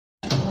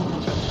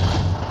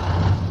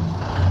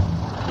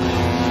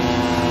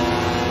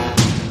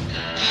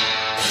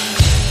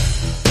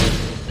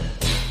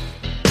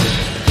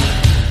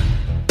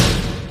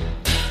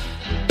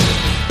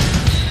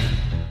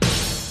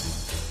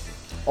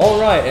All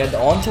right, and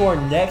on to our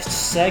next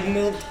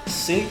segment,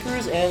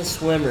 Sinkers and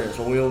Swimmers,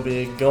 where we will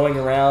be going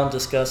around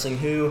discussing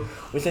who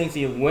we think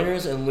the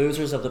winners and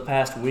losers of the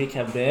past week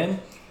have been.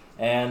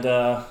 And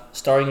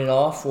starting it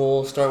off,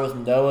 we'll start with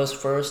Noah's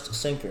first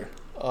sinker.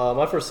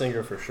 My first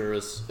sinker for sure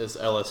is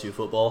LSU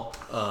football.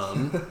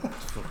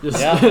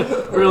 Yeah.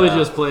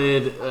 Just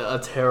played a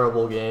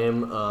terrible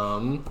game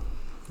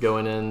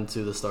going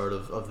into the start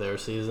of their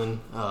season.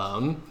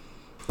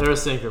 They're a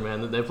sinker,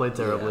 man. They played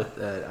terribly.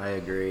 Yeah, I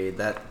agree.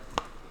 That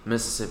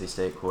Mississippi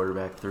State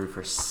quarterback threw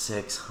for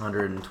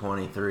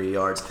 623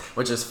 yards,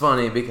 which is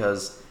funny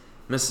because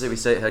Mississippi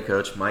State head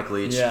coach Mike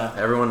Leach,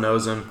 everyone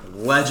knows him,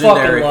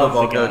 legendary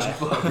football coach.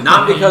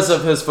 Not because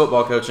of his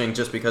football coaching,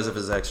 just because of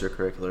his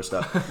extracurricular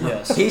stuff.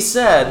 Yes. He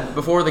said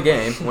before the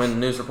game, when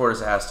news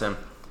reporters asked him,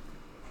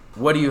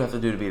 "What do you have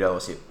to do to beat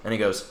LSU?" And he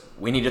goes,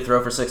 "We need to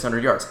throw for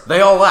 600 yards." They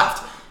all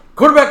laughed.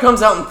 Quarterback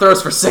comes out and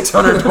throws for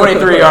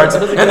 623 yards,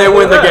 and they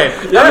win the game.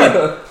 Yeah. I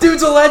mean,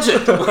 dude's a legend.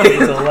 He's a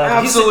legend.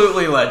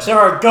 Absolutely legend. There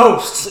are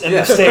ghosts in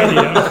the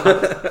stadium.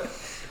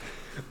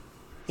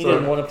 He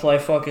didn't want to play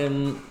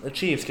fucking the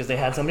Chiefs because they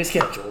had somebody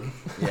scheduled.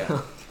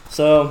 Yeah.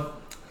 So,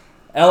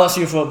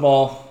 LSU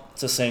football,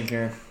 it's a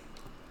sinker.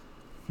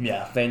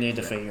 Yeah, they need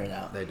to figure it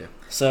out. They do.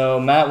 So,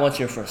 Matt, what's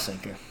your first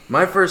sinker?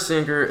 My first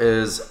sinker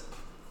is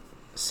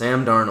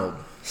Sam Darnold.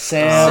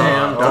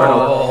 Sam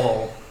Darnold.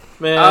 Oh,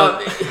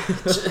 man.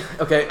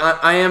 Okay,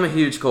 I am a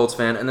huge Colts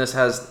fan, and this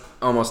has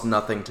almost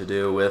nothing to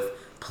do with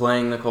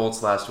playing the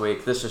Colts last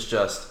week. This is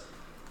just...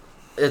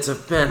 It's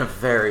been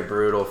very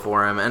brutal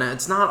for him, and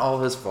it's not all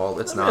his fault.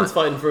 It's not. He's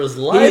fighting for his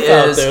life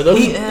out there.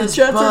 The Jets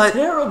are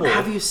terrible.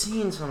 Have you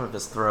seen some of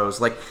his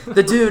throws? Like,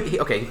 the dude, he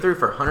threw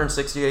for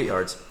 168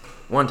 yards,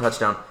 1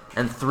 touchdown,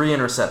 and 3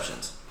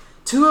 interceptions.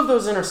 2 of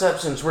those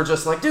interceptions were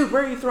just like, dude,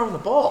 where are you throwing the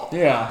ball?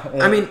 Yeah.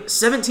 I mean,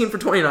 17 for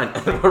 29.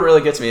 What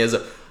really gets me is a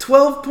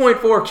 12.4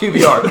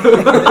 QBR.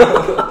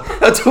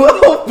 A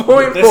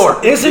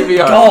 12.4 This isn't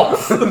QBR.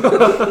 golf.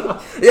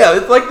 Yeah,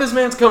 it's like this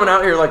man's coming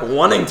out here like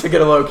wanting to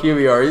get a low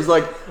QBR. He's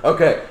like,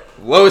 okay,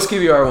 lowest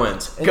QBR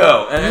wins.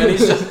 Go. And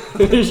he's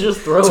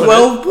just throwing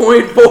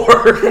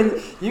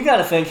 12.4. You got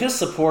to think, his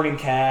supporting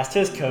cast,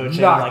 his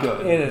coaching, Not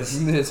good.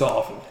 It's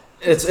awful.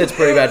 It's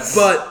pretty bad.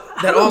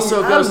 But that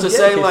also goes to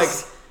say, like,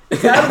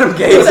 Adam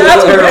Gase is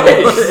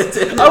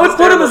terrible. I would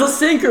put him as a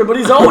sinker, but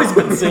he's always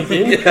been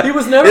sinking. Yeah. He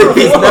was never a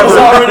He's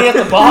already at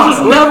the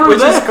bottom.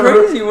 Which is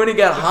crazy when he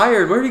got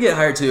hired. Where did he get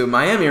hired to?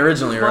 Miami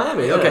originally, right?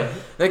 Miami, yeah. Okay.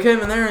 They came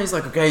in there and he's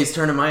like, okay, he's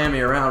turning Miami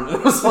around.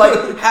 It was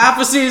like half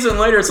a season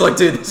later, it's like,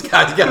 dude, this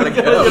guy's got to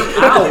go.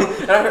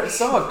 And I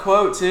saw a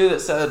quote, too,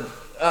 that said,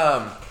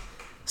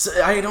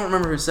 I don't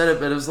remember who said it,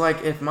 but it was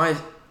like, if my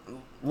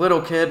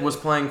little kid was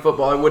playing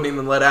football, I wouldn't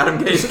even let Adam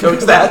Gase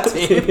coach that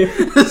team.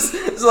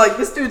 It's like,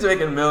 this dude's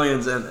making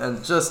millions,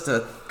 and just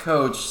to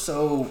coach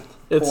so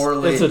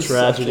poorly. It's a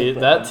tragedy.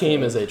 That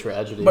team is a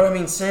tragedy. But I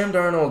mean, Sam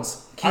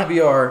Darnold's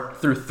QBR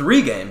through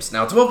 3 games,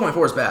 now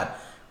 12.4 is bad,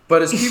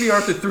 but his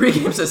QBR through 3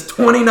 games is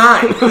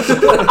 29.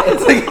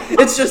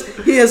 It's just,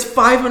 he has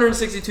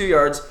 562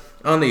 yards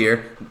on the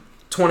year,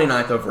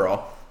 29th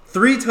overall,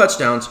 3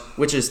 touchdowns,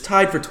 which is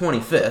tied for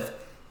 25th.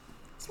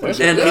 Right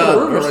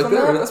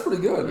there. That's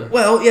pretty good.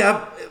 Well,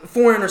 yeah,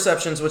 4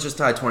 interceptions, which is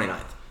tied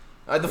 29th.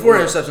 The 4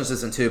 interceptions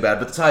isn't too bad,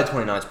 but the tied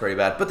 29 is pretty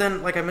bad. But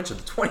then, like I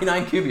mentioned,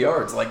 29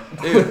 QBRs, like,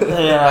 dude,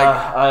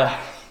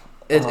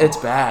 it's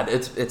bad.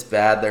 It's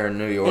bad there in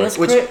New York.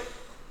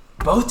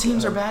 Both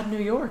teams are bad in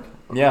New York.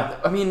 Yeah.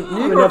 I mean,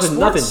 New York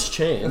nothing's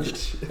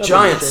changed.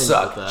 Giants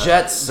suck.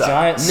 Jets suck.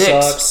 Giants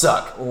Knicks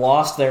suck.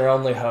 Lost their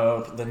only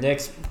hope. The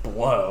Knicks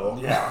blow.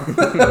 Yeah.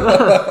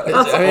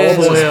 That's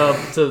all the way up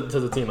to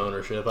the team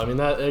ownership. I mean,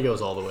 it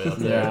goes all the way up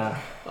there. Yeah.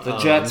 The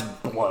Jets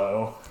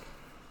blow.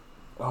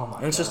 Oh my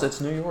God. It's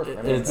New York.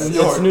 I mean, It's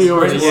New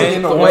York. It's It's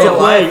the a way of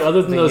plague life.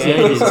 other than those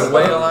Yankees. It's a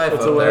way of life.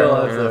 It's a way of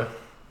life there.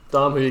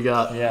 Dom, who you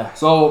got? Yeah.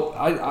 So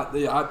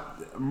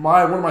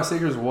one of my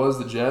sinkers was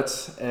the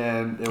Jets,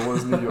 and it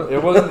was New York.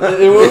 It was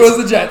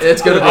the Jets.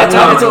 It's gonna be I a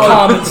know it's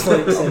common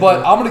sleeper.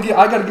 But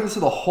I gotta give this to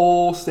the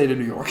whole state of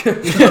New York.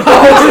 That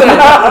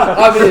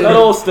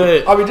whole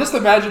state. I mean, just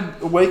imagine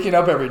waking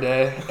up every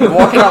day and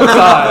walking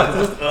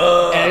outside,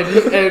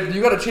 and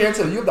you got a chance.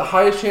 You have the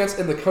highest chance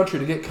in the country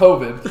to get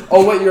COVID.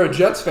 Oh wait, you're a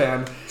Jets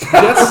fan.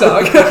 Jets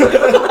suck.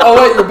 Oh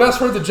wait, your best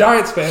friend's a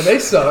Giants fan. They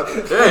suck.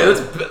 Hey,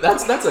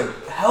 that's a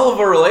hell of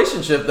a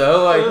relationship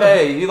though. Like,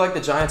 hey, you like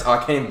the Giants? Oh, I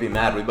can't even be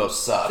mad. We both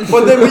suck.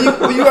 But then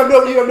you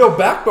have no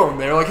backbone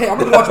there. Like, hey, I'm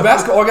gonna watch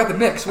basketball. I got the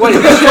Knicks. Wait.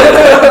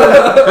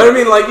 I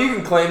mean, like, you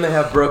can claim they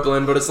have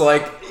Brooklyn, but it's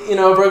like,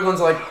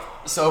 Brooklyn's like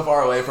so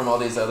far away from all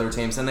these other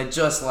teams, and they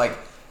just like.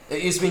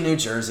 It used to be New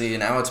Jersey,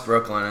 and now it's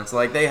Brooklyn. It's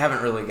like they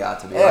haven't really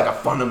got to be like a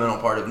fundamental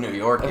part of New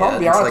York If yet. I'm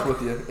gonna be It's honest like,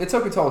 with you, it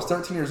took me until I was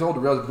 13 years old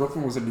to realize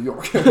Brooklyn was in New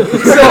York. okay,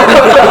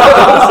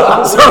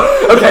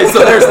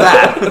 so there's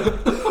that.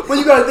 But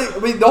you gotta think. I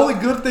mean, the only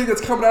good thing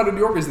that's coming out of New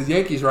York is the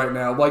Yankees right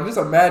now. Like, just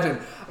imagine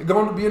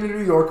going to being a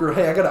New Yorker.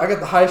 Hey, I got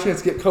the highest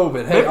chance to get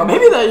COVID. Hey,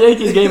 Maybe that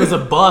Yankees game is a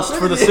bust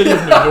for the city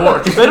of New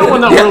York. If they don't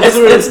win that World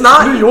Series, it's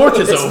not. New York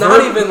is It's over.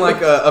 not even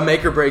like a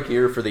make or break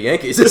year for the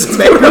Yankees. It's a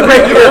make or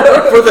break year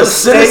for the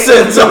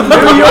citizens of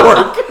New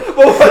York.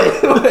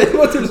 wait,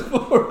 what's this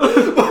for?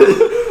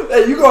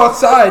 Hey, you go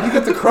outside, you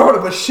get the corona,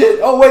 but shit.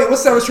 Oh wait,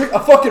 what's down the street? A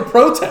fucking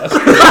protest.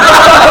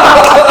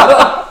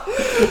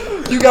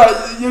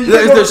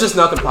 There's just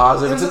nothing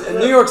positive.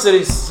 New York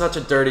City's such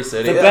a dirty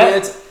city.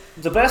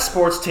 The best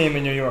sports team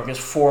in New York is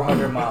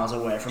 400 miles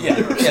away from New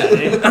York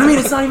City. I mean,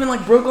 it's not even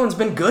like Brooklyn's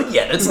been good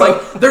yet. It's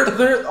like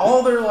they're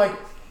all their like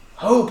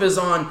hope is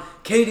on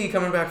KD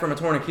coming back from a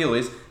torn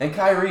Achilles and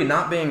Kyrie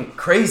not being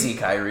crazy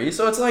Kyrie.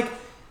 So it's like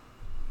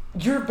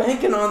you're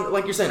banking on,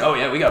 like you're saying, oh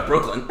yeah, we got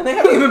Brooklyn, and they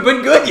haven't even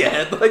been good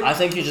yet. Like, I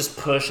think you just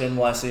push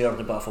NYC over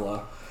to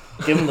Buffalo.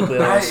 Give them the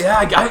Bills.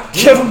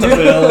 Give them the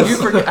Bills.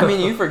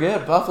 You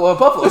forget Buffalo.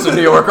 Buffalo's in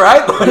New York,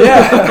 right?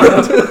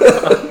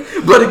 Yeah.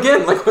 But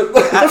again, like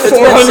it's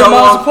 400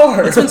 miles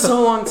apart. It's been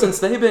so long since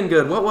they've been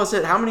good. What was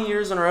it? How many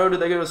years in a row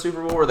did they go to a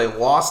Super Bowl where they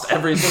lost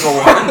every single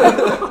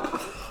one?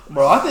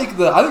 Bro, I think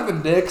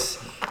the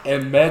Knicks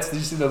and Mets, they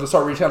just they'll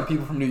start reaching out to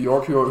people from New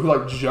York who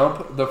like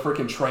jump the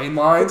freaking train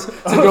lines to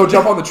go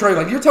jump on the train.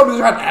 Like, you're telling me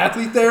there's an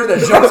athlete there that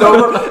jumps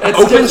over and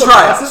Open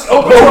tryouts.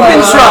 Open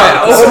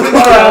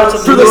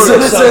tryouts For the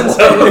citizens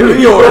of New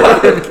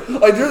York.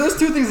 Like, there's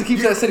two things that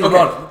keep that city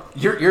running.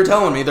 You're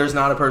telling me there's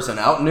not a person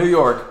out in New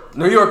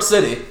York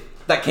City,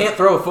 that can't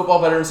throw a football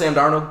better than Sam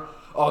Darnold?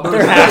 Oh,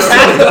 There has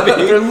to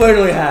be. There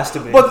literally has to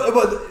be. But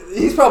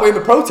he's probably in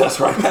the protest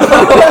right now.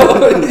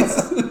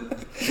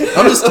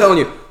 I'm just telling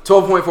you,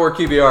 12.4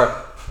 QBR.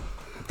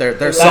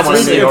 There's someone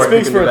in New York who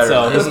Speaks can be for better.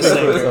 itself. It's a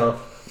sinker.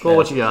 Cool,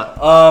 what you got?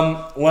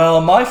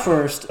 Well, my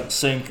first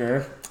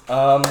sinker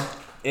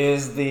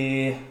is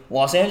the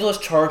Los Angeles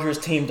Chargers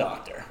team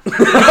doctor.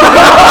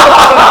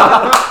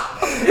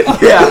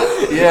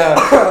 Yeah.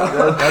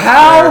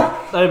 How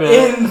Hey,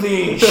 man. in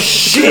the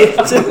shit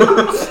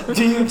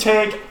do you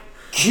take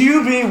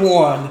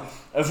QB1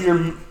 of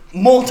your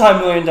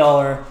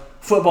multi-million-dollar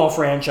football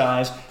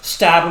franchise,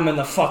 stab him in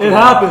the fucking It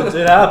eye? happens.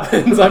 It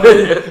happens. I mean,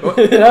 it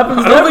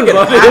happens. I don't think it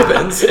everybody.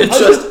 happens. It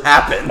just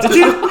happened. The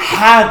dude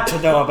had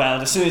to know about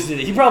it as soon as he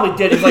did it. He probably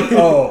did. He's like,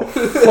 oh,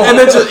 fuck. And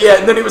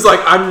then he was like,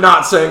 "I'm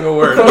not saying a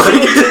word." Like,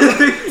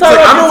 he's like,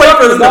 "I'm gonna wait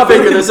for them to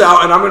figure this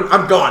out, and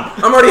I'm gone.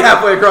 I'm already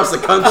halfay across the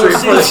country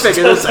before they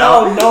figure this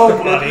out." Tell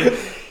nobody.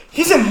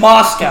 He's in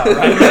Moscow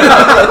right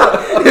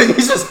now.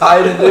 He's just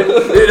hiding, dude.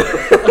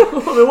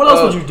 I mean, what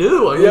else would you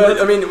do?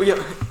 I mean,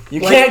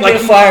 You can't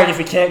get fired if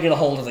you can't get a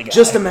hold of the guy.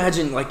 just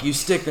imagine, like, you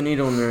stick the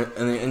needle in there,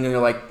 and you're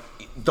like,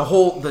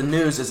 the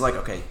news is like,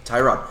 okay,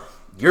 Tyrod,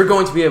 you're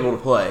going to be able to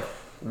play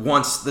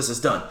once this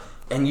is done.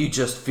 And you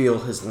just feel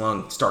his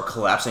lung start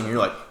collapsing, and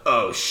you're like,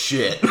 oh,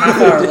 shit.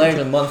 half hour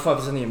later, the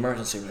motherfucker's in the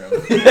emergency room.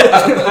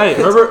 Hey,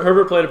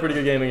 Herbert played a pretty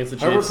good game against the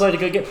Chiefs. Herbert played a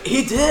good game.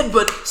 He did,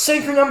 but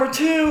Sinker number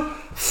 2,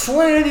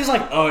 Flynn. He's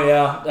like, oh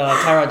yeah,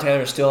 Tyrod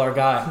Taylor is still our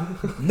guy.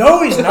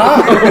 No, he's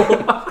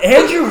not.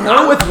 Andrew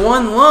not Herbert, with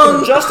one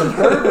lung. Justin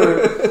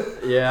Herbert.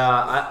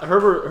 Yeah,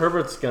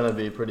 Herbert's gonna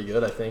be pretty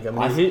good. I think. I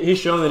mean, he's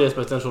shown that he has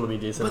potential to be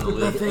decent in the But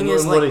the league. thing in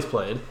is, what like- he's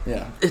played.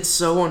 Yeah. It's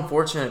so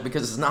unfortunate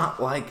because it's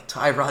not like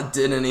Tyrod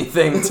did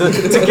anything to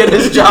get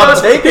his job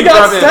taken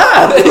from him.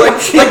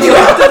 Like you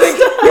have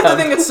to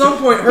think at some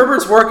point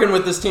Herbert's working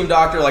with this team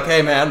doctor. Like,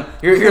 hey man,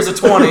 here's a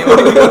 20.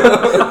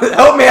 Like,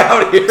 help me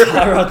out here.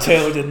 Tyrod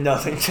Taylor did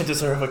nothing to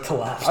deserve a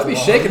collapse. I'd be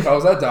shaking if I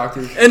was that doctor.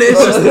 And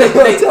it's just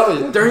I tell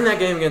you. during that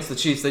game against the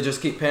Chiefs, they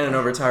just keep panning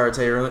over Tyrod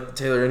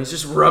Taylor, and he's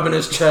just rubbing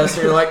his chest.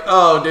 And you're like,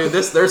 oh dude,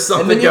 there's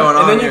something going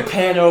on and then here. you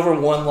pan over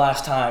one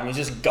last time. He's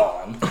just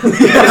gone.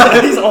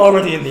 He's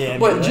already in the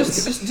But ambulance.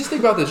 just think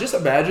about this. Just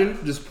imagine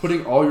just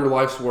putting all your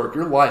life's work.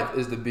 Your life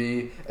is to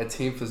be a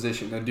team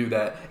physician and do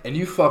that, and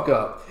you fuck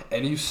up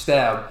and you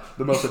stab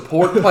the most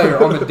important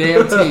player on the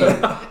damn team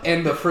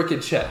in the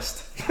freaking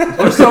chest.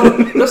 There's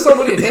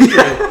somebody in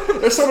history.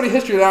 There's somebody in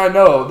history that I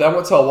know that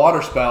went to a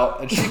water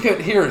spout and she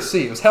couldn't hear or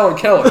see. It was Helen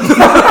Keller.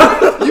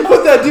 You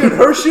put that dude in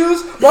her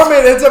shoes, my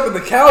man ends up in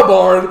the cow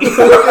barn.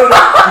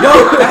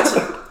 No, that's.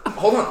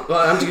 Hold on. Well,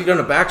 I'm just going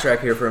to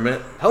backtrack here for a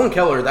minute. Helen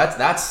Keller,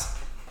 that's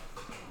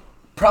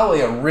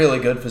probably a really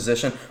good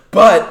physician,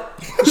 but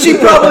she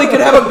probably could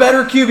have a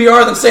better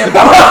QBR than Sam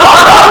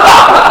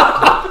Darnold.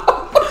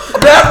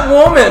 That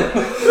woman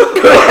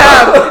could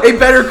have a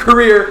better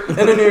career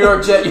in a New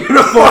York Jet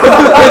uniform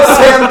than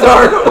Sam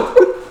Darnold.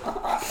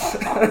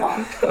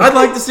 I'd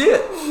like to see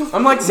it.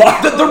 I'm like,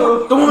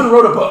 the woman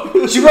wrote a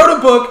book. She wrote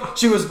a book.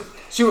 She was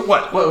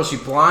what was she,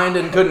 blind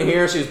and couldn't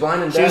hear? She was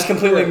blind and deaf. She was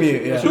completely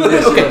mute. Yeah.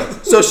 Okay,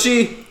 so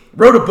she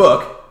wrote a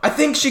book. I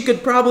think she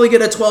could probably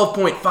get a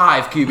 12.5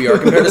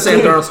 QBR compared to Sam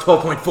Darnold's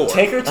 12.4.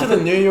 Take her to the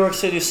New York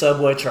City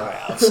subway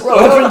tryouts.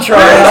 Open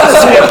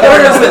tryouts.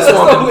 Where is this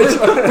woman?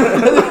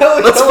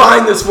 Let's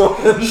find this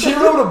woman. She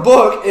wrote a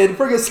book, and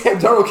friggin' Sam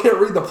Darnold can't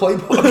read the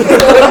playbook.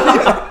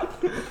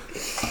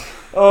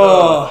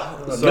 Oh,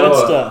 So, good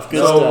stuff. Good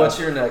So stuff. what's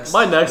your next?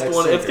 My next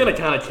one, it's sinker? going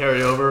to kind of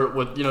carry over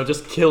with,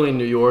 just killing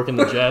New York and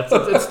the Jets.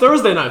 It's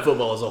Thursday night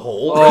football as a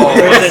whole.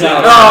 Thursday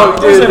night. Oh,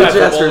 dude, Thursday the night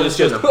Jets football are is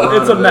just just, getting a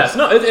it's a brunt of mess.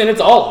 No, and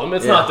it's all of them.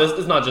 It's Yeah. not this.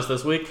 It's not just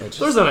this week. just-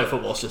 Thursday night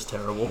football is just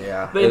terrible.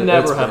 Yeah. They It's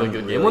never have a been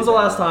good really game. When's the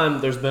last bad.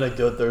 time there's been a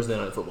good Thursday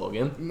night football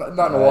game?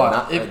 Not in a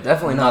while.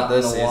 Definitely not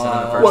this in a season. In the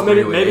while. first Well,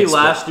 maybe 3 maybe weeks,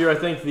 last year. I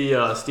think the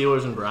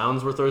Steelers and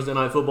Browns were Thursday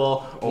night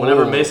football.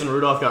 Whenever Oh. Mason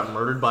Rudolph got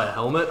murdered by a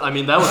helmet. I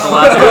mean, that was the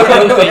last year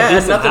anything But, yeah, it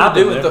has decent nothing to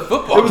happened do with there. the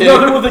football It was game.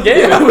 nothing with the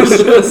game. It was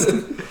just.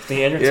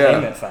 The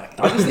entertainment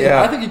factor. I just think,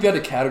 Yeah. I think if you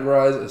had to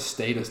categorize a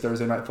state as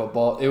Thursday night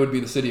football, it would be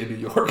the city of New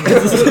York. And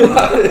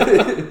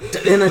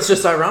it's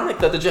just ironic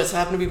that the Jets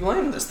happen to be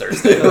playing this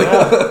Thursday.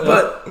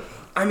 But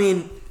I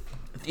mean,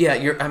 yeah,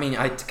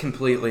 I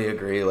completely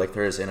agree. Like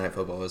Thursday night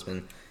football has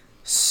been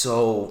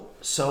so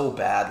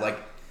bad. Like,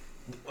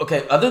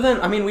 okay, other than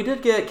we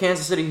did get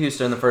Kansas City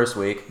Houston the first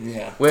week.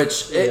 Yeah.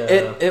 Which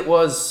Yeah. it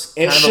was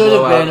It kind of a should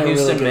have blowout. been a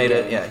Houston really good made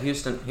it. game. Yeah,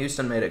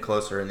 Houston made it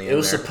closer in the end. It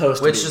was there, supposed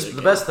to which be a is good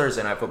the game. best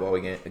Thursday night football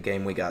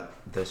game we got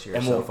this year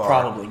And so we'll far.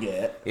 probably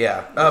get.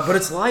 Yeah, but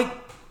it's like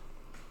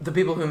the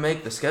people who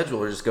make the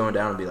schedule are just going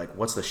down and be like,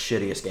 "What's the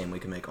shittiest game we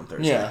can make on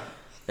Thursday?" Yeah.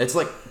 It's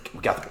like we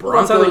got the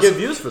That's how they Broncos. get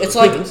views for those It's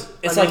like games.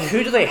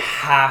 who do they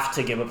have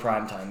to give a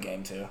primetime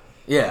game to?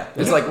 Yeah,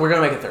 it's like we're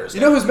gonna make it Thursday.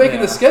 You know who's making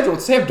Yeah. the schedule?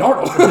 It's Sam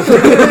Darnold.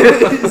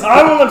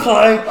 I want to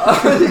play.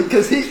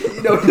 Because he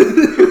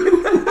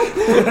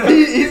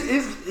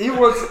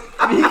wants.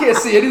 I mean, he can't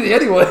see anything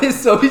anyway,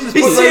 so he just.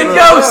 He's puts seeing it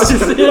ghosts.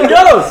 Just seeing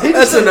ghosts. He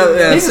That's just, another.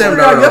 Yeah, he just Sam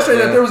figured out Darnold, yesterday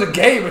yeah. that there was a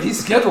game, and he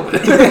scheduled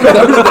it.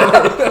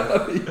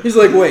 Thursday. He's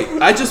like, wait,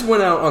 I just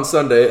went out on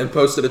Sunday and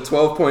posted a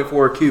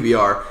 12.4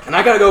 QBR, and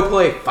I gotta go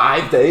play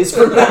 5 days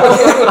from now.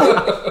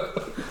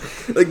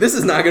 Like, this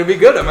is not gonna be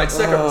good. I might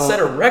set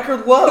a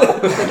record low.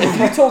 If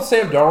you told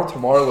Sam Darnold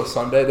tomorrow was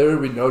Sunday, there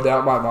would be no doubt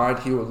in my mind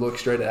he would look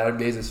straight at Adam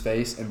Gaze's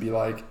face and be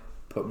like,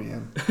 "Put me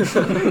in."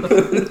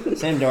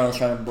 Sam Darnold's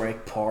trying to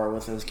break par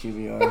with his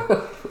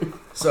QBR.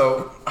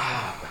 So,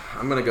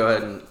 I'm gonna go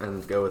ahead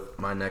and go with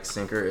my next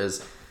sinker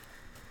is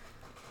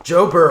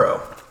Joe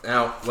Burrow.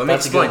 Now, let me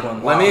That's a good explain.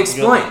 one. Let Wow, me that's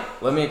a good explain. one.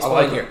 Let me I explain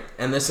like here.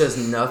 And this has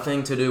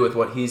nothing to do with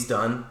what he's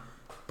done.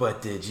 But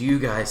did you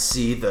guys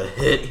see the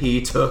hit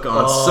he took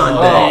on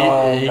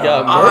Sunday? He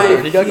got I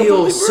murdered. He got feel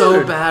completely so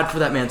murdered. bad for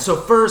that man. So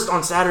first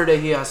on Saturday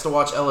he has to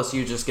watch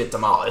LSU just get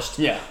demolished,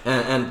 Yeah.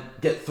 and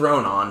get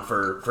thrown on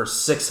for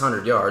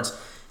 600 yards,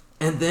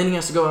 and then he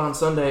has to go out on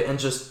Sunday and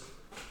just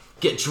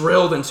get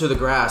drilled into the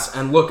grass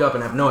and look up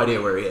and have no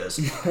idea where he is.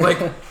 Like,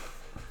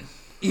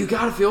 you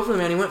gotta feel for the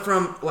man. He went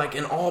from like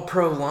an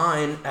all-pro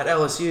line at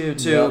LSU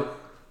to Yeah.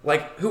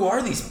 like, who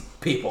are these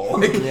people?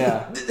 Like,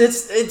 Yeah.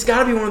 it's got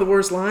to be one of the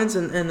worst lines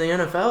in the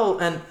NFL,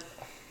 and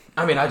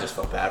I mean, I just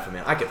felt bad for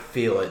him. I could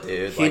feel it,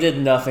 dude. He did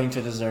nothing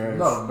to deserve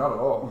No, not at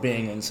all.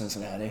 being in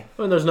Cincinnati.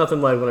 I mean, there's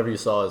nothing like whenever you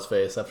saw his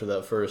face after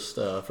that first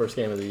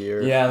game of the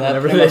year. Yeah, that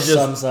Whenever pretty they much just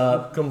sums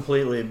up.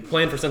 completely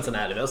playing for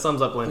Cincinnati. That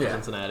sums up playing for Yeah.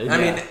 Cincinnati. I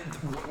Yeah. mean,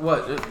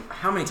 what?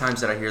 How many times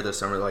did I hear this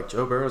summer? Like,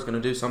 Joe Burrow's going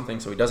to do something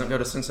so he doesn't go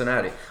to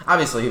Cincinnati.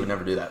 Obviously, he would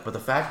never do that. But the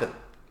fact that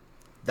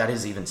that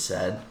is even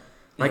said,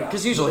 like, Yeah.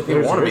 because usually people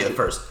There's want to your be the issue.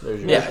 first.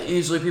 There's your Yeah,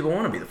 usually people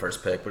want to be the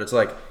first pick, but it's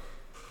like,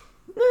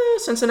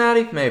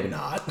 Cincinnati, maybe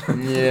not.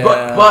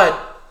 Yeah. but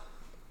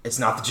it's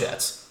not the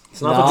Jets.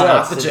 It's not the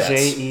Jets. the The Jets.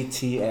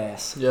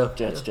 Jets.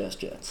 Yeah.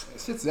 Jets.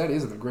 Cincinnati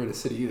isn't the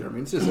greatest city either. I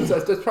mean,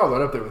 it's probably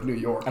right up there with New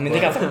York. I mean,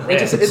 they got the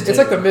It's, Reds, it's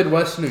like the too.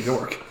 Midwest New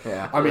York.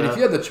 Yeah. I mean, Yeah. if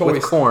you had the choice,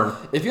 With corn.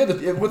 if you had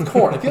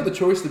the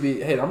choice to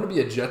be, hey, I'm gonna be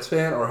a Jets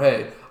fan, or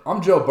hey,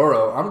 I'm Joe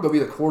Burrow, I'm gonna be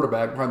the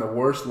quarterback behind the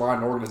worst line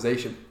in the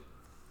organization.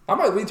 I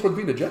might lean towards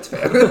being a Jets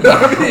fan.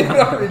 I mean,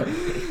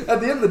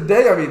 at the end of the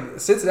day, I mean,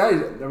 Cincinnati,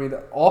 I mean,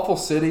 awful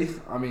city.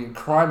 I mean,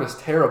 crime is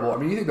terrible. I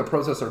mean, you think the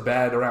protests are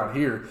bad around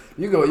here?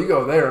 You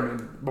go there. I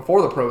mean,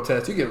 before the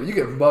protest, you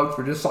get mugged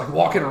for just like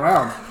walking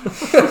around.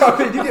 I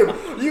mean,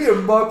 you get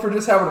mugged for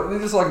just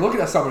like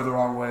looking at somebody the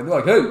wrong way. And they're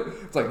like, hey,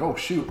 it's like, oh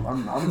shoot,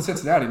 I'm in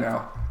Cincinnati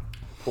now.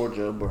 Poor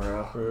Joe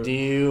Burrow. Do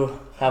you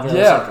have another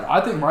Yeah, sinker?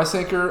 I think my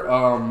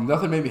sinker,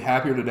 nothing made me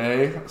happier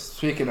today.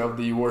 Speaking of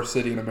the worst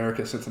city in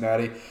America,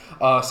 Cincinnati,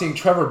 seeing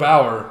Trevor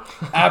Bauer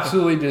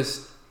absolutely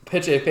just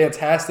pitch a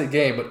fantastic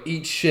game, but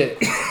eat shit.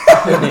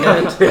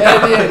 Because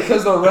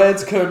the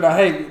Reds couldn't.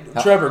 Hey,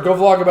 Trevor, go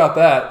vlog about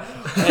that.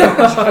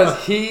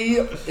 Because he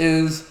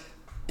is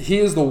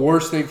the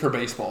worst thing for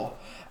baseball.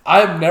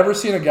 I've never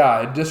seen a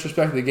guy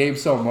disrespect the game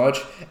so much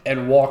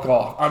and walk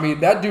off. I mean,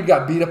 that dude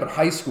got beat up in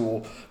high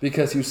school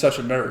because he was such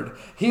a nerd.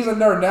 He's a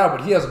nerd now,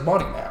 but he has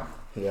money now.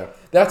 Yeah.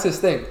 That's his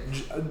thing.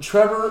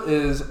 Trevor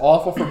is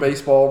awful for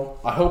baseball.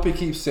 I hope he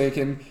keeps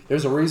sinking.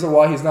 There's a reason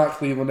why he's not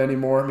Cleveland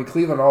anymore. I mean,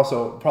 Cleveland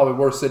also probably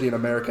worst city in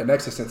America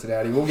next to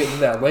Cincinnati. We'll get into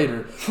that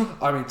later.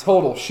 I mean,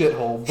 total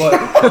shithole.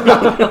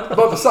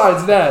 But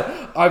besides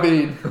that, I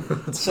mean,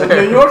 So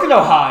New York and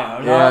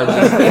Ohio. Yeah,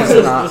 not-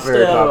 it's not Just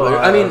very stay out of popular.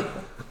 Ohio. I mean,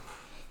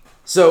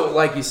 so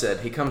like you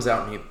said, he comes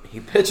out and he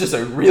pitches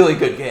a really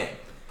good game.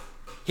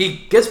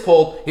 He gets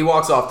pulled, he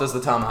walks off, does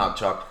the tomahawk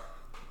chop,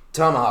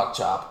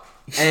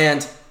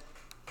 and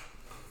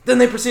then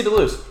they proceed to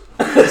lose.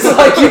 It's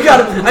like you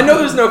gotta. I know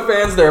there's no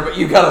fans there, but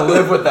you gotta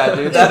live with that,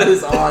 dude. That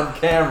is on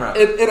camera.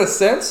 In a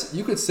sense,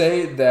 you could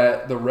say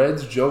that the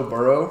Reds' Joe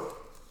Burrow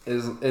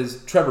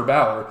is Trevor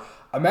Bauer.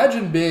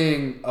 Imagine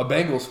being a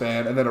Bengals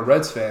fan and then a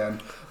Reds fan.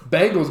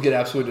 Bengals get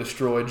absolutely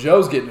destroyed.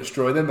 Joe's getting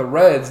destroyed. Then the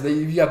Reds,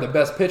 you got the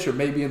best pitcher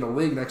maybe in the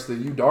league next to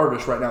you,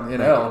 Darvish, right now in the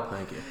NL.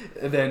 Thank you.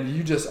 And then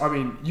you just,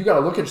 you got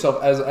to look at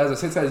yourself as a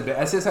Cincinnati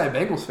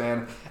Bengals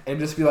fan and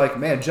just be like,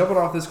 man, jumping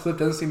off this cliff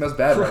doesn't seem as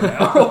bad right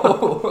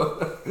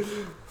now.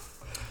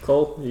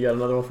 Cole, you got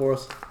another one for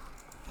us?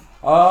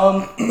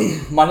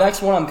 My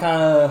next one, I'm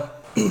kind of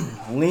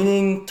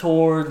leaning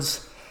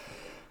towards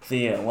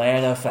the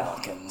Atlanta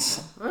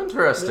Falcons.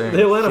 Interesting.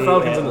 The Atlanta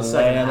Falcons in the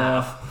second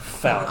Atlanta half.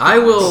 Falcons. I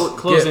will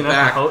Closing get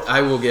back. out.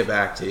 I will get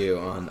back to you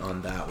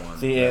on that one.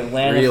 The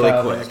Atlanta really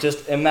Falcons. quick.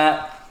 Just and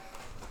Matt,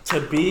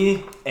 to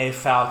be a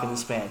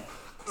Falcons fan,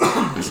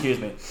 excuse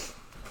me,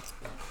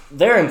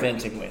 they're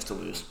inventing ways to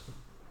lose.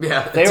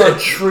 Yeah, They are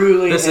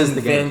truly this is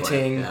the game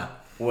inventing plan.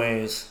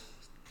 ways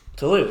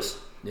to lose.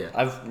 Yeah.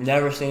 I've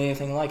never seen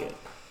anything like it.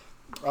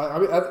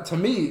 To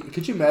me,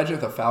 could you imagine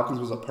if the Falcons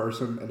was a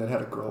person and then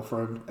had a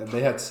girlfriend and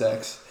they had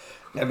sex,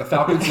 and the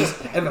Falcons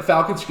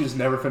could just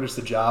never finish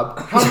the job?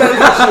 How mad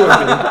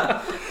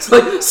that she would be? It's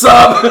like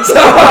sub.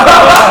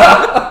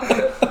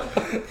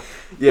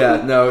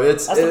 Yeah, no,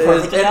 it's That's the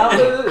perfect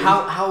analogy. and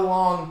how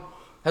long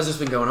has this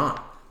been going on?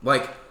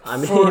 Like I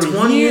mean, For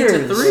 20 years.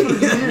 to 3.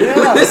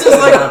 Yeah. This is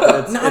like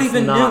It's- not it's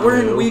even not new. We're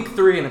in new. week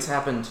 3 and it's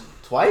happened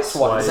twice.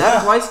 Twice. Has it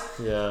happened twice?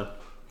 yeah.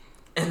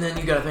 And then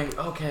you gotta think,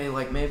 okay,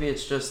 like maybe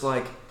it's just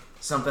like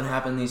something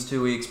happened these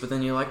 2 weeks, but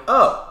then you're like,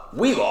 oh,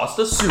 we lost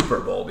a Super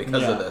Bowl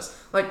because of Yeah. this.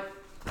 Like,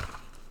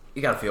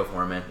 you gotta feel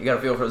for him, man. You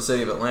gotta feel for the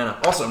city of Atlanta.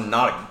 Also,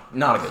 not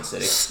a good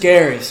city.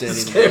 Scary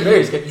city.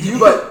 Very scary.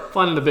 But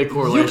Finding a big You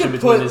correlation could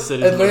between put these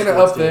cities. and their Atlanta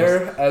sports up teams.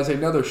 there as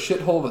another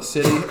shithole of a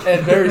city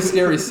and very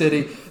scary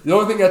city. The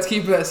only thing that's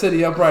keeping that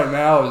city up right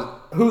now is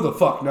who the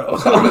fuck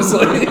knows,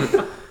 honestly.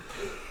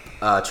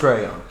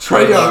 Trae Young.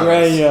 Trae Young.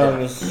 Ray Young.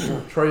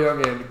 Trae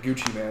Young and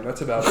Gucci, man.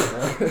 That's about it,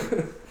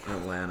 man.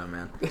 Atlanta,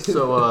 man.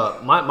 So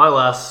my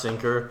last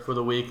sinker for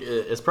the week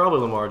is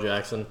probably Lamar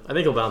Jackson. I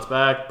think he'll bounce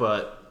back,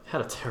 but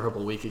had a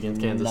terrible week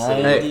against Kansas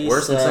City. Hey,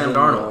 worse than Sam 97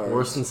 Darnold. yards.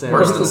 Worse than Sam.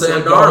 Worse than Darnold.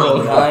 Sam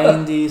Darnold.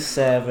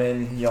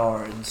 97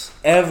 yards.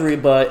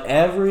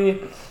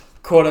 Every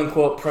quote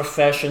unquote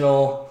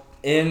professional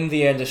in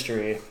the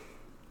industry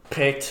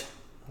picked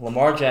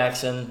Lamar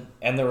Jackson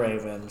and the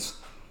Ravens.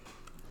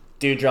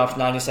 Dude drops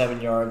 97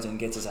 yards and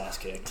gets his ass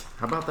kicked.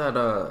 How about that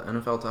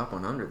NFL Top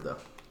 100 though,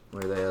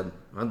 where they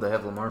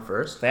have Lamar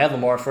first? They had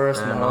Lamar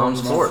first, And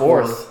Mahomes Mahomes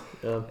fourth.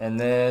 Yeah. And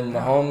then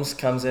Mahomes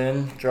comes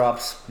in,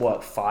 drops,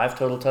 5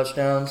 total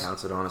touchdowns?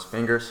 Counts it on his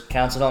fingers.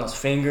 Counts it on his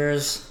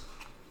fingers.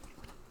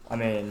 I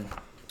mean,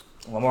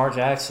 Lamar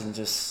Jackson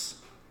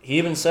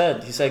he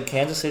said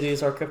Kansas City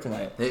is our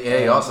kryptonite. Yeah,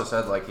 he also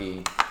said like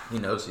he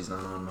knows he's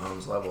not on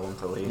Mahomes' level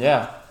until he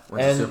Yeah.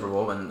 wins the And Super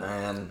Bowl, and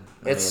I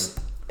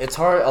it's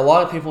hard. A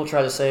lot of people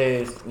try to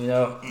say,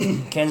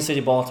 Kansas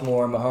City,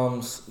 Baltimore,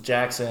 Mahomes,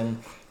 Jackson,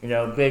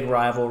 big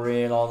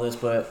rivalry and all this,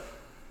 but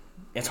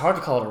it's hard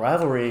to call it a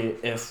rivalry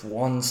if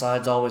one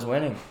side's always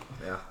winning.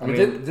 yeah. I mean,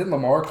 didn't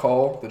Lamar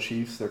call the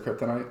Chiefs their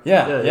kryptonite?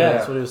 Yeah.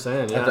 That's what he was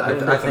saying. Yeah,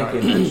 I think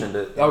he mentioned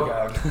it.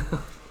 Okay.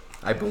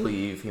 I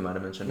believe he might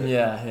have mentioned it.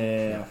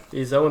 Yeah.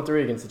 He's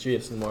 0-3 against the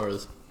Chiefs. Lamar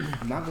is.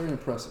 Not very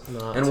impressive.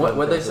 Not And so what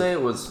they impressive. say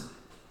it was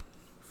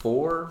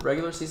 4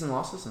 regular season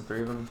losses, and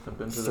 3 of them have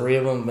been to the 3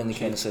 of them have been to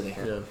Kansas City.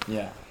 Yeah.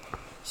 Yeah.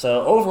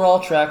 So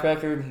overall track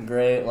record,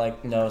 great.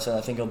 Like Noah said,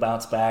 I think he'll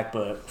bounce back.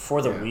 But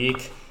for the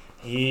week,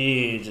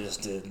 he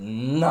just did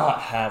not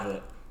have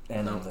it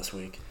in him this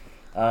week.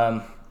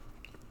 I'm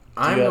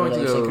you have going to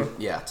another go,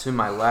 sinker? to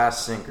my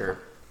last sinker.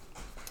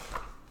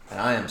 And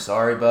I am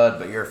sorry, bud,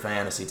 but your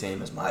fantasy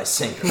team is my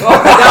sinker.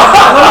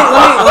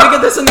 let me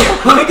get this in the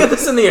air. Let me get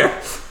this in the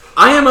air.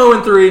 I am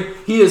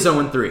 0-3. He is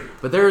 0-3.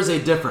 But there is a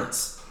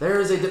difference.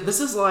 This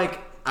is like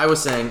I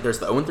was saying. There's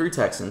the 0-3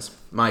 Texans,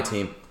 my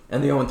team,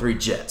 and the 0-3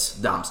 Jets,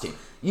 Dom's team.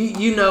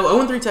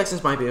 0-3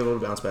 Texans might be able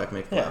to bounce back and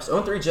make the playoffs.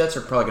 0-3 Jets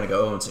are probably going to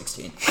go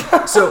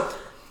 0-16. So,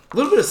 a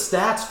little bit of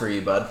stats for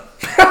you, bud.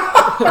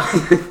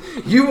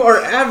 You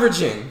are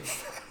averaging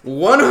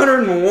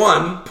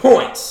 101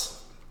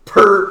 points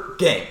per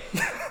game.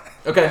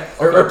 Okay?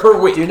 Or per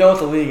week. Do you know what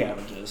the league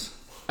average is?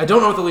 I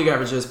don't know what the league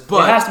average is,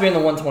 but... It has to be in the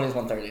 120s,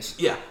 130s.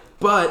 Yeah,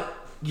 but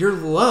your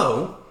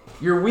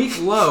week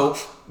low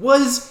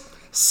was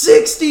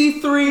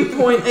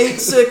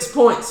 63.86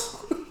 points.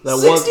 That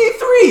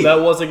 63!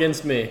 That was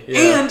against me.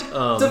 Yeah. And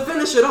to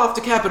finish it off,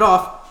 to cap it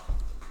off,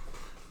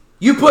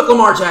 you put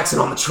Lamar Jackson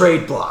on the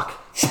trade block.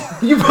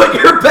 You put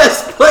your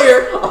best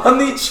player on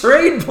the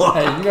trade block.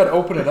 Hey, you got to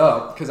open it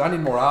up because I need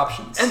more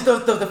options. And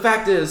the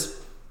fact is,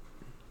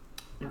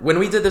 when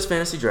we did this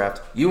fantasy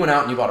draft, you went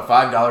out and you bought a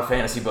 $5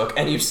 fantasy book,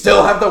 and you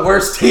still have the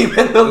worst team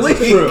in the league.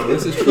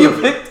 This is true.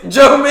 You picked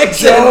Joe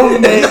Mixon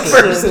in the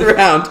first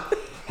round.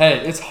 Hey,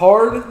 it's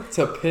hard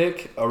to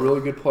pick a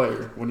really good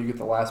player when you get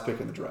the last pick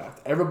in the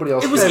draft. Everybody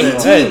else. It was Hey, 8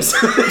 hey, teams.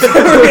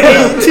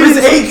 It was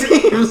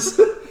 8 teams.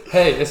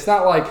 Hey, it's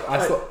not like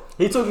I.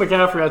 He took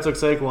McCaffrey, I took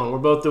Saquon. We're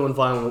both doing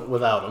fine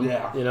without him.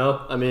 Yeah. You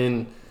know? I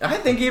mean, I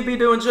think he'd be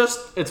doing just.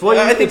 it's what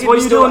you, I think it's he'd what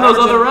be you still do in those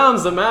averaging- other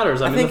rounds that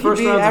matters. I mean, think the first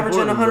he'd be round's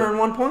averaging important, but-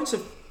 101 points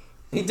if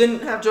he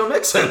didn't have Joe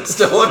Mixon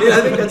still. I mean,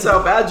 I think that's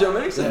how bad Joe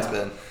Mixon's Yeah.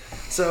 been.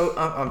 So,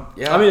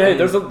 yeah. I mean, hey,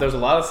 there's a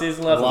lot of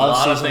season left. A lot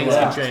of of season things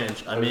left. can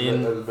change. I That is-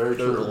 mean, that is very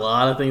there's true. a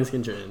lot of things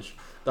can change.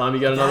 Dom,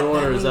 you got another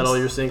one, or is that all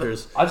your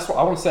sinkers? I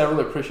want to say I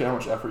really appreciate how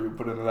much effort you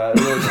put into that.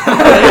 It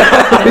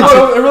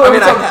really, I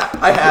mean,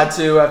 I had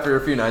to after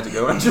a few nights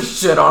ago and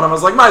just shit on him. I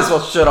was like, might as well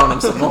shit on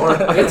him some more.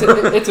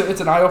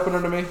 it's an eye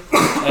opener to me,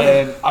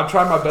 and I'm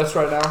trying my best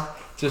right now.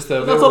 Just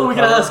to That's all we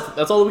can ask.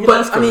 That's all we can But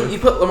ask. I mean, you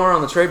put Lamar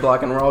on the trade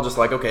block, and we're all just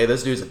like, okay,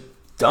 this dude's a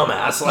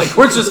dumbass. Like,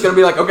 we're just gonna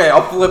be like, okay,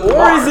 I'll flip or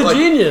Lamar. he's a Like,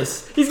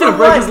 genius. He's gonna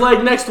break his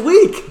leg next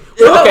week.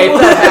 Okay, if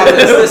that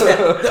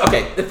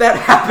happens, if that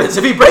happens,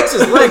 if he breaks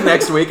his leg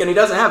next week and he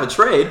doesn't have a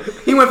trade,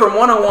 he went from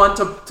 101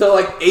 to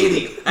like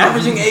 80,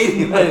 averaging 80.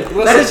 Hey, That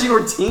listen. is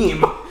your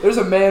team. There's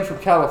a man from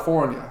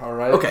California, all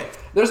right? Okay.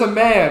 There's a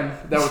man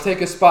that would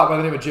take a spot by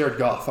the name of Jared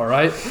Goff, all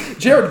right?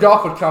 Jared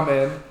Goff would come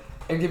in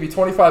and give you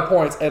 25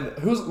 points, and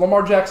who's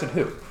Lamar Jackson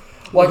who?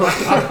 Like,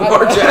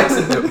 Lamar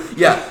Jackson, too.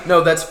 Yeah,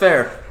 no, that's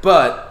fair.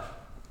 But,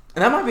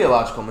 and that might be a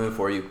logical move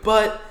for you,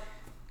 but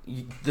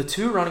the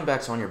two running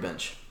backs on your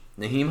bench,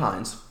 Naheem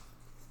Hines,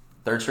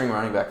 third string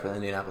running back for the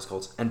Indianapolis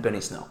Colts, and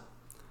Benny Snell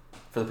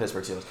for the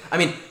Pittsburgh Steelers. I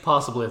mean,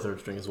 Possibly a third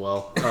string as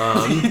well.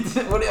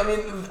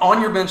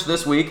 on your bench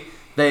this week,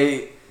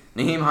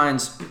 Naheem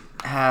Hines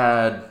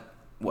had,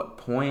 what,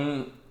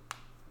 point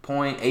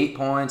 0.8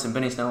 points, and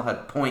Benny Snell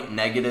had point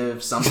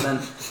negative something,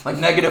 like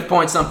negative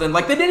point something.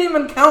 Like, they didn't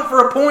even count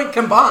for a point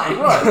combined.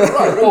 right.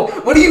 Well,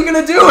 What are you going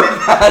to do with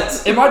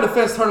that? in my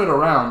defense, turn it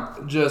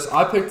around.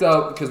 I picked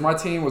up because my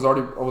team was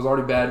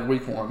already bad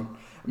week one.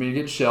 I mean, you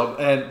get shelled,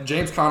 and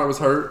James Conner was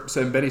hurt,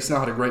 so Benny Snell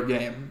had a great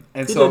game.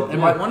 And He so, did,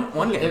 in yeah. my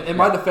One game. in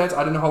my defense, I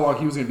didn't know how long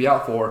he was going to be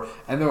out for.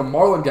 And then when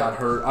Marlon got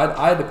hurt,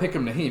 I had to pick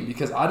him Naheem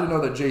because I didn't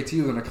know that JT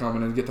was going to come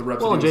in and get the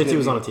reps. Well, that and he JT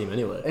was getting. on a team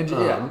anyway. And,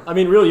 yeah. I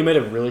mean, really, you made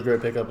a really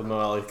great pickup with Mo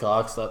Alley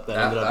Cox. That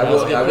ended up. I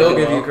will passing.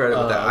 give you credit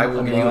with that. I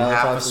will I give mean, you Alex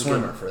half a Hawkins is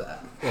swimmer for that.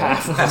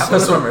 Half Half a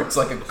swimmer. It's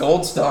like a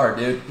gold star,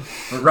 dude.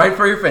 Right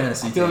for your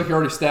fantasy I feel like team. you're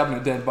already stabbing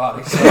a dead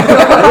body. He's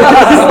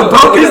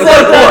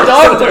like that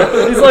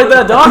doctor. He's like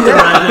that doctor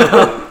right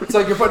now. It's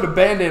like you're putting a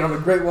Band-Aid on the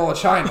Great Wall of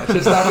China. It's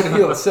just not going to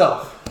heal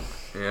itself.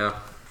 Yeah.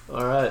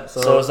 All right.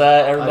 So is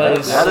that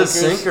everybody's That is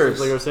sinkers? sinkers.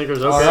 Like our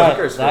sinkers. All Okay. right,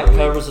 Sinkers that for the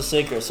week. covers the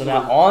sinkers. So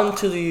now on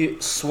to the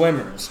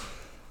swimmers.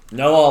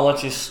 Noah, I'll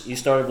let you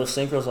started with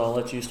sinkers. I'll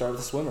let you start with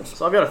the swimmers.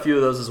 So I've got a few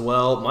of those as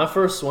well. My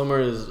first swimmer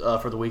is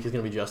for the week is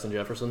going to be Justin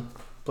Jefferson.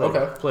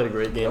 Played a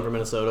great game for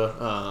Minnesota.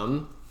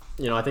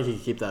 I think he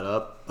could keep that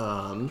up.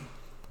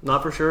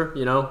 Not for sure,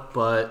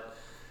 but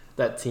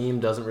that team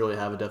doesn't really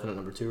have a definite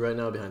number 2 right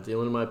now behind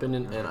Thielen, in my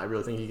opinion, and I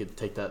really think he could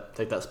take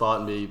that spot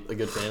and be a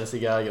good fantasy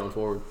guy going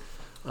forward.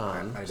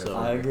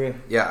 I agree.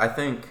 Yeah, I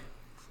think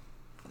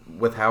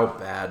with how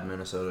bad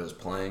Minnesota is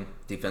playing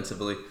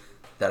defensively,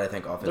 that I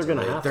think offensively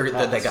gonna have to they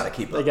pass. got to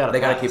keep up. They gotta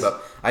gotta pass. keep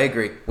up. I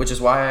agree, which is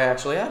why I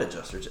actually added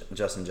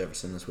Justin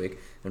Jefferson this week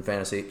in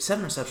fantasy.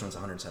 7 receptions,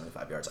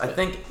 175 yards. I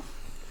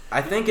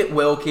think it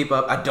will keep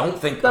up. I don't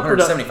think That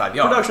 175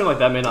 yards. production like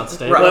that may not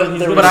stay, Right, but he's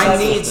but been I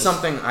consistent. need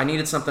something. I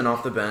needed something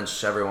off the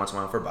bench every once in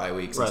a while for bye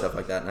weeks and Right. stuff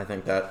like that, and I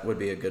think that would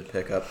be a good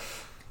pickup.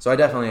 So I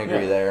definitely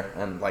agree Yeah. there.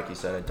 And like you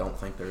said, I don't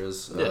think there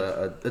is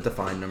a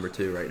defined number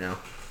 2 right now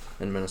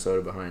in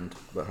Minnesota behind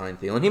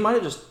Thielen. He might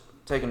have just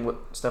taken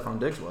what Stephon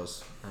Diggs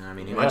was. And I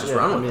mean, he might just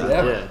run with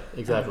that. Yeah,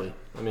 exactly.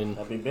 I mean,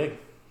 That'd be big.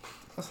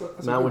 That's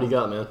Matt, what do you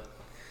got, man?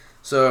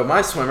 So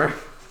my swimmer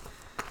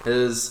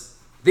is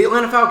the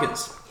Atlanta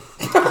Falcons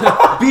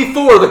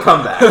before the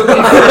comeback.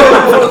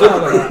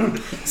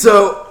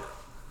 So,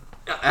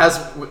 as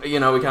you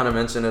know, we kind of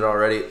mentioned it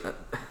already.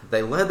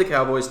 They led the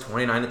Cowboys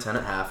 29-10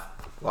 at half,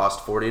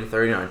 lost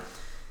 40-39.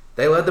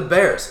 They led the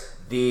Bears,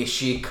 the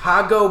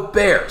Chicago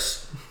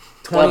Bears,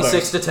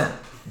 26-10.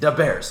 The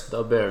Bears.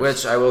 The Bears.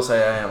 Which I will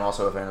say I am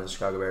also a fan of the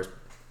Chicago Bears.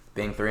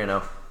 Being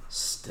 3-0,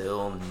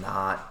 still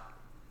not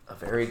a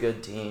very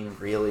good team,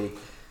 really.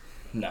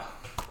 No.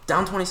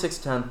 Down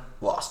 26-10,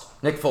 lost.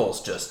 Nick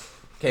Foles just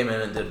came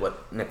in and did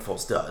what Nick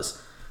Foles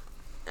does.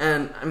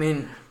 And, I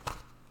mean...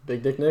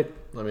 Big Dick Nick.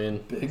 I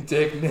mean, Big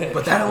Dick Nick.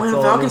 But that Atlanta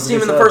all it Falcons needs to team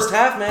be in the said. first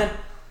half, man,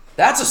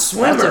 that's a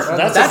swimmer.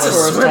 That's a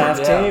first swimmer. half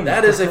team.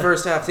 That is a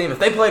first half team. If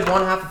they played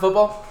one half of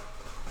football,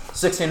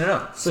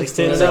 16-0.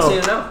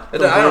 16-0. 16-0.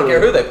 I don't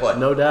care who they play.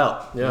 No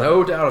doubt. Yeah.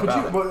 No doubt Could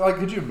about you, it. but, like,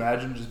 could you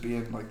imagine just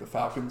being like the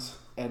Falcons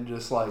and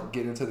just like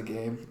getting into the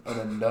game and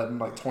then nutting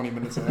like 20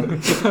 minutes in, and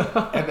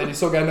then you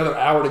still got another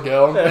hour to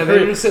go, and then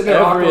you're just sitting there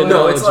Every awkwardly.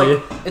 No,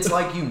 analogy. it's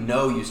like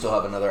you still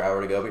have another hour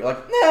to go, but you're like,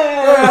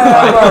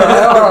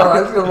 all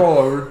right, it's gonna roll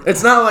over.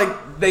 It's not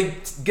like they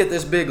get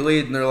this big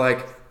lead and they're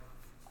like,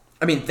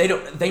 I mean, they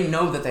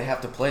know that they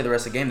have to play the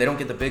rest of the game. They don't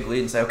get the big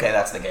lead and say, okay,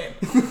 that's the game.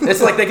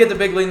 It's like they get the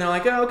big lead and they're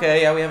like, oh,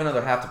 okay, yeah, we have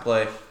another half to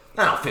play.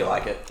 I don't feel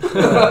like it.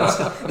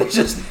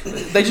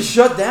 they just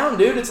shut down,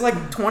 dude. It's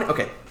like 20.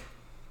 Okay,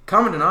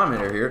 common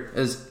denominator here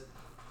is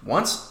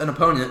once an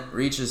opponent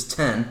reaches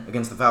 10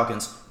 against the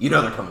Falcons, you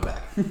know they're coming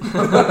back.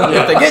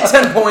 If they get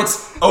 10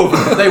 points, over.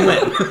 They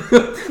win.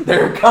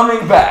 They're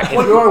coming back. If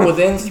you are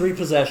within 3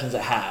 possessions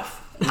at half,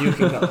 you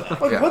can come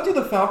back. Like, what do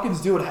the Falcons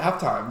do at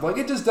halftime? Like,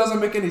 it just doesn't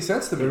make any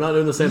sense to me. They're not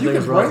doing the same you thing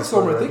as can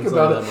brainstorm and Roethlisberger, think I can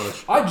about tell it. you that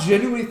much. I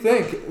genuinely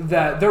think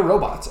that they're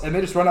robots and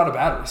they just run out of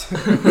batteries.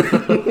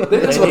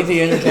 They need the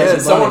Energizer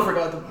Someone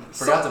Bunny.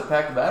 forgot to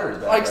pack the batteries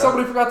back. Like,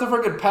 somebody forgot to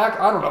freaking pack,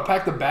 I don't know,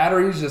 pack the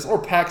batteries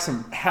or pack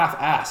some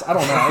half-ass. I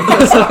don't know.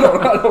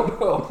 I don't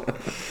know.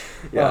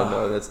 Yeah,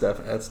 no, that's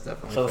definitely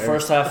So the fair.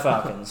 first half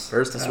Falcons.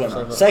 First the half swimmer.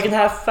 Falcons. Second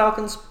half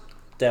Falcons,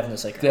 definitely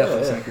sinker.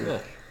 Definitely sinker. Yeah.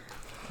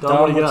 Dom,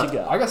 what what you you got?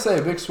 got? I gotta say,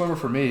 a big swimmer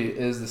for me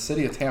is the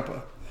city of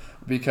Tampa,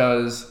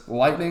 because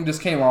Lightning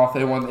just came off.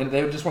 They won.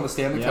 They just won the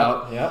Stanley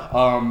Cup.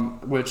 Yeah.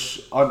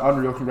 Which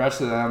unreal. Congrats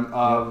to them.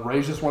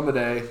 Rays just won the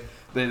day.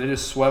 They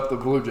just swept the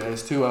Blue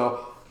Jays 2-0.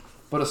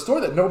 But a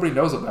story that nobody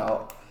knows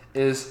about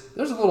is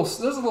there's a little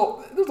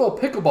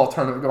pickleball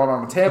tournament going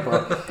on in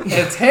Tampa,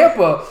 and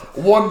Tampa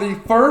won the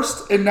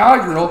first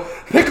inaugural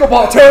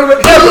pickleball tournament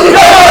ever.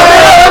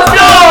 Let's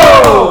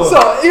go!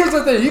 So here's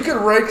the thing: you can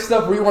rank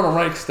stuff where you want to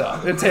rank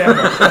stuff in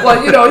Tampa.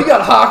 Like, you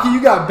got hockey,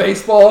 you got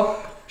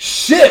baseball.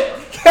 Shit,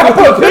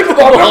 Tampa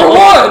pickleball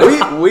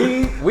number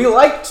 1. We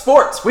like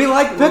sports. We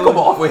like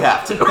pickleball if we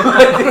have to.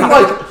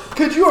 Like,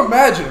 could you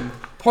imagine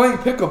playing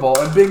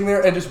pickleball and being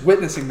there and just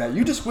witnessing that?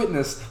 You just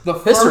witnessed the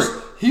first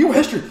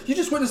history. You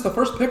just witnessed the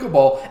first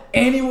pickleball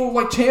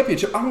annual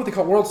championship. I don't know what they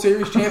call it, World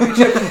Series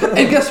championship.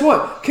 And guess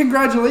what?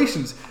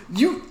 Congratulations,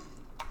 Lipton.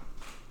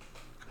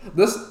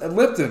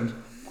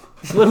 Lipton.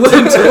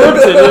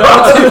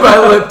 Brought to you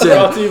by Lipton.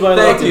 Brought to you by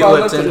Thank you,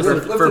 Lipton.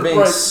 Lipton, for being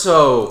Right.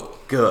 so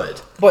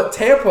good. But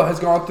Tampa has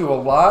gone through a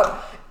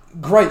lot.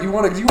 Great, you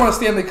want to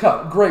Stanley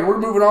Cup? Great, we're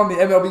moving on to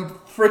the MLB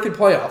freaking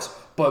playoffs.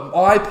 But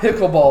my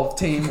pickleball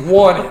team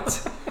won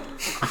it.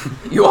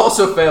 You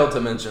also failed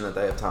to mention that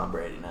they have Tom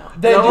Brady now.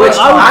 They No, did. which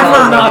I would I'm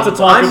prefer not to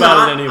talk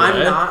about it anyway.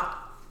 I'm not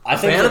I a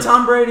think fan of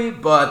Tom Brady,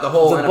 but the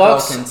whole the NFL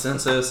Bucks-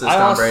 consensus is I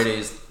Tom also-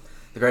 Brady's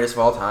the greatest of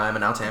all time,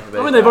 and now Tampa Bay.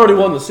 I mean, they've already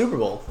won the Super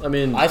Bowl. I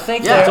mean, I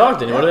think Yeah. I they're- talked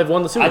to anyone. They've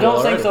won the Super I Bowl.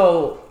 don't think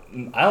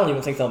already. I don't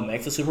even think they'll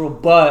make the Super Bowl,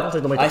 but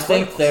think they'll make the I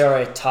think playoffs. they're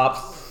a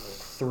top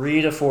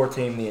 3 to 4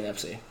 team in the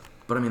NFC.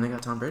 But I mean, they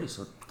got Tom Brady,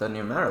 so it doesn't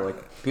even matter. Like,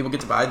 people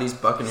get to buy these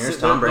Buccaneers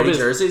So, Tom Brady nobody's-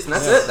 jerseys, and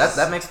that's Yeah. it.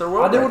 That makes their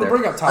world. I didn't right want to there.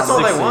 bring up Tom That's all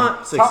they Brady.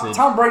 want. Six Tom, seed.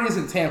 Tom Brady's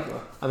in Tampa.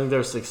 I think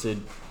they're 6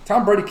 seed.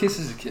 Tom Brady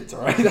kisses his kids,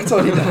 all right? That's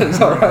all he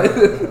does, all right?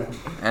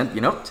 And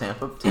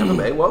Tampa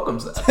Bay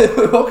welcomes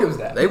that. Welcomes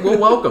that. They will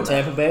welcome that.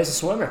 Tampa Bay is a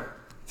swimmer.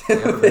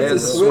 Tampa Bay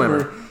is a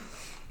swimmer.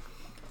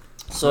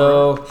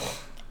 So,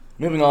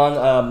 moving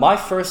on, my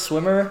first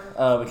swimmer,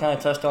 we kind of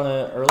touched on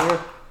it earlier,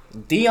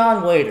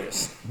 Dion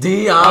Waiters.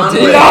 Dion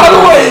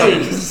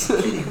Waiters.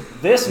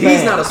 This man,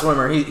 He's not a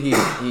swimmer.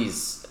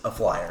 He's a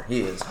flyer.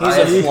 He is. He's high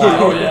a as flyer.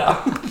 Oh,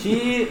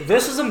 yeah.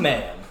 This is a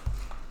man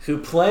who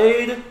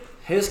played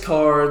his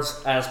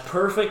cards as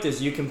perfect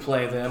as you can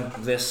play them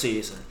this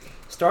season.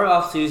 Started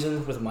off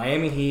season with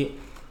Miami Heat,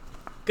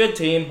 good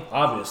team,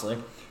 obviously.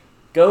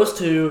 Goes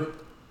to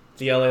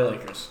the LA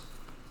Lakers,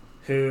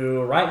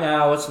 who right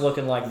now it's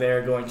looking like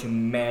they're going to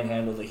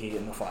manhandle the Heat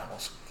in the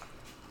finals.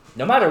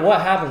 No matter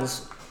what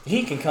happens,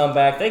 he can come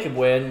back. They could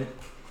win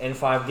in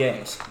 5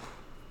 games.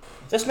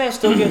 This man's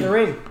still getting a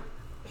ring.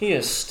 He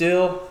is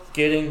still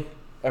getting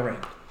a ring.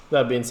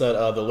 That being said,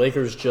 the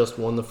Lakers just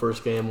won the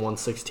first game,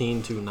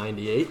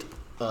 116-98.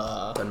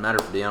 Doesn't matter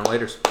for Dion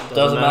Waiters.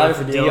 Doesn't matter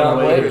for Dion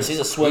Waiters. He's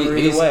a swimmer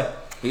either way.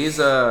 He's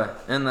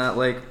in that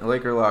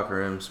Laker locker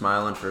room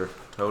smiling for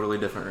totally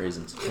different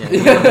reasons. He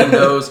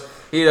knows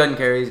he doesn't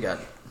care. He's got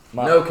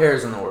no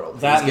cares in the world.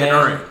 That He's getting a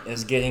man ring.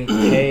 is getting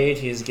paid.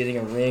 He's getting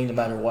a ring no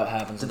matter what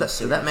happens. Did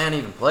that man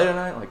even play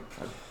tonight? Like,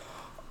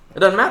 it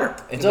doesn't matter.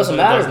 It doesn't It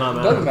matter. does not It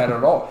matter. doesn't matter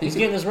at all. He's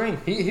getting his ring.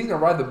 He's going to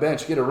ride the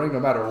bench, get a ring no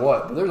matter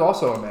what. But there's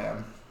also a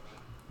man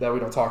that we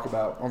don't talk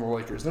about on the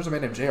Lakers. There's a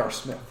man named J.R.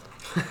 Smith.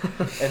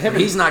 And him,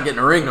 He's not getting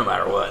a ring no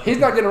matter what. he's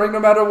not getting a ring no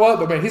matter what,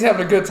 but man, he's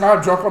having a good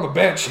time drunk on the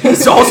bench.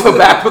 He's also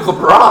back with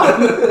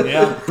LeBron.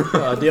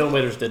 Yeah. Dion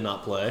Waiters did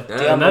not play.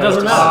 Yeah. And that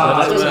doesn't matter.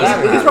 That doesn't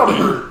matter. He's probably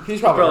hurt. He's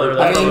probably Probably hurt.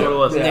 that's I mean, what it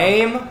was. Yeah.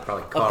 Name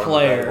Probably a caught him with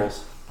player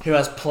edibles. who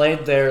has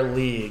played their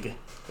league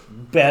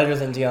better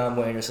than Dion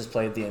Waiters has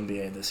played the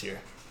NBA this year.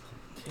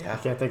 I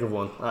can't think of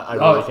one. I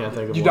really can't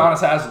think of one.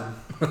 Udonis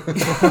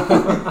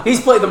Haslem. He's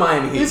played the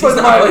Miami Heat. He's played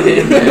the not Miami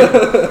played the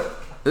NBA.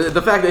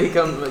 The fact that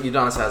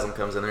Udonis Haslem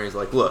comes in there, he's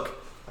like, look,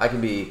 I can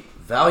be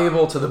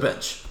valuable to the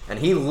bench. And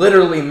he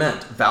literally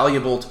meant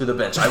valuable to the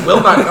bench. I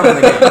will not come in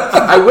the game.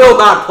 I will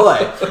not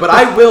play. But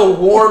I will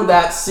warm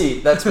that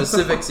seat, that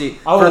specific seat,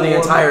 I will for the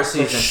warm entire the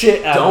season.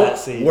 shit out of Don't that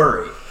seat.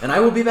 worry. And I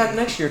will be back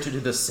next year to do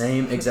the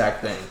same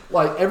exact thing.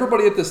 Like,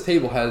 everybody at this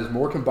table has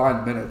more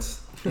combined minutes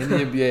in the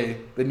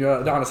NBA than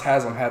Udonis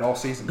Haslem had all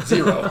season.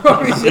 0.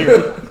 I mean,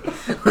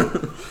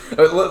 0.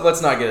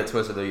 Let's not get it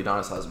twisted, though.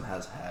 Udonis Haslem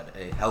has had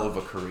a hell of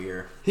a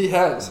career. He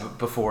has.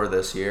 Before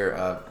this year.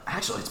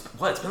 Actually,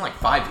 it's been like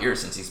 5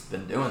 years since he's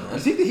been doing this. You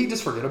think that he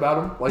just forget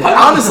about him? Like,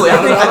 honestly,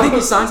 I think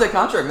he signs that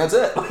contract and that's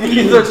it.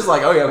 They're just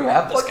like, oh yeah, we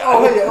have this guy.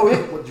 Oh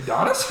hey, what,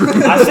 Udonis?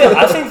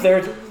 I think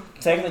they're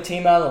taking the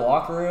team out of the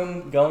locker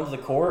room, going to the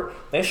court.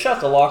 They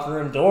shut the locker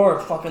room door.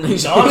 Fucking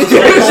Udonis.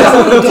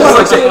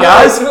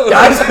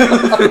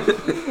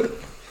 guys.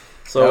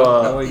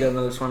 So, now we got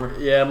another swimmer.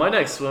 Yeah, my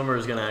next swimmer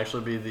is going to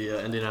actually be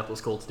the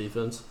Indianapolis Colts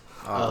defense.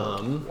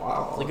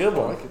 Wow. It's a good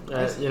one.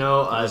 That's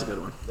a good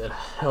one. A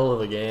hell of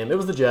a game. It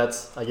was the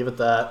Jets. I give it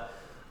that.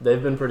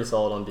 They've been pretty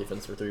solid on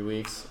defense for 3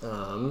 weeks.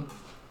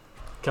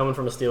 Coming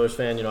from a Steelers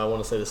fan, I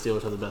want to say the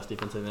Steelers have the best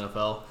defense in the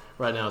NFL.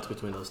 Right now, it's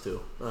between those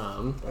two.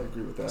 I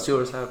agree with that.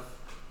 Steelers have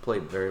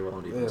played very well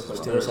on defense.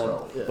 Both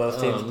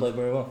teams played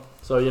very well.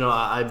 So,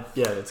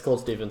 it's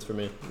Colts defense for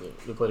me.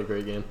 They played a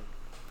great game.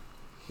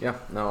 Yeah,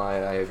 no,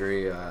 I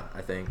agree.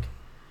 I think,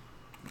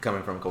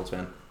 coming from a Colts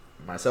fan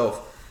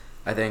myself,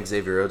 I think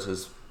Xavier Rhodes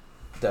is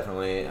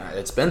definitely.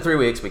 It's been 3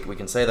 weeks. We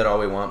can say that all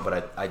we want,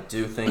 but I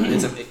do think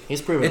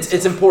he's proven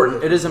it's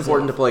important. It is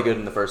important to play good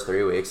in the first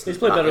 3 weeks. He's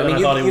played better than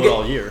I thought he would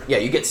all year. Yeah,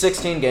 you get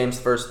 16 games.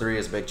 The first 3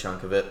 is a big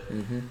chunk of it.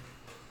 Mm-hmm.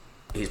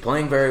 He's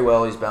playing very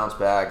well. He's bounced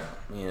back.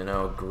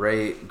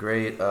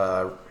 Great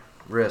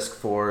risk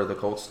for the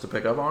Colts to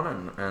pick up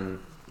on, and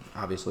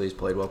obviously he's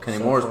played well.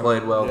 Kenny Moore's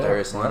played well. Yeah,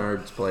 Darius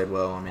Leonard's played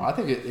well. I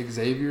think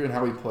Xavier and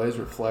how he plays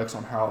reflects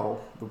on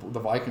how the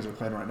Vikings are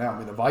playing right now. I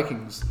mean, the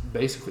Vikings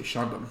basically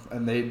shunned him,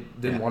 and they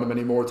didn't want him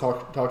anymore.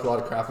 Talked a lot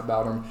of crap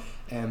about him,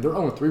 and they're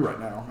 0-3 right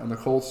now. And the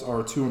Colts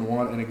are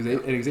 2-1,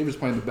 and Xavier's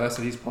playing the best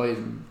that he's played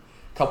in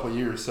a couple of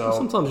years. So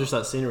sometimes just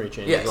that scenery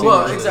change. Yeah,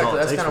 well, exactly.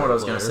 That's kind of what I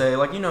was going to say.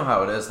 You know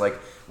how it is.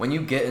 When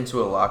you get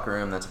into a locker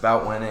room that's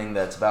about winning,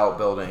 that's about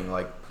building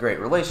great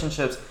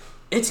relationships,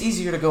 it's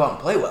easier to go out and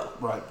play well.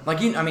 Right.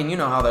 You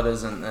know how that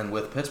is and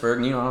with Pittsburgh,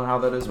 and you know how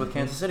that is with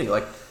Kansas City.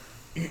 Or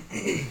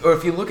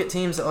if you look at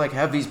teams that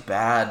have these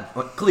bad,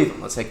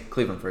 Cleveland. Let's take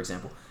Cleveland for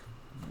example.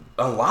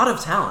 A lot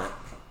of talent,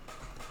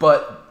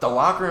 but the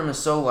locker room is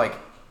so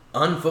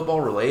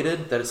unfootball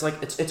related that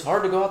it's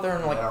hard to go out there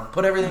and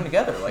put everything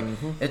together.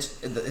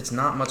 It's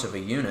not much of a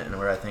unit, and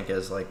where I think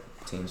as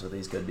teams with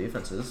these good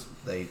defenses,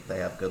 they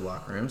have good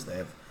locker rooms. They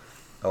have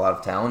a lot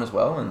of talent as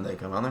well, and they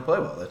come out and they play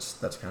well.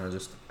 That's kind of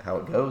just how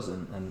it goes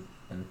in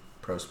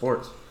pro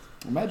sports.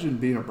 Imagine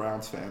being a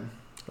Browns fan.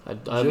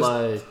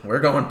 We're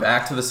going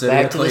back to the city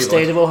back of to Cleveland. the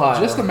state of Ohio.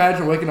 Just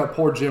imagine waking up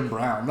poor Jim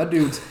Brown. That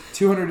dude's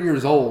 200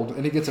 years old,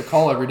 and he gets a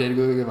call every day to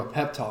go give a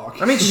pep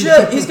talk. I mean,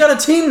 shit, he's got a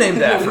team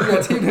named after him.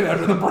 He's got a team named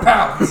after the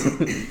Browns.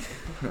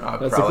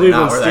 That's the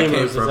Cleveland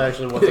Steamers is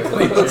actually what they're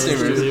Cleveland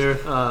Steamers here.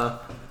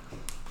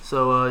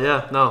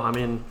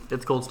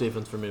 It's Colts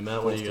defense for me,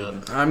 Matt. What do you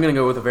got? I'm going to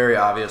go with a very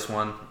obvious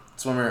one.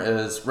 Swimmer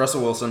is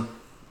Russell Wilson.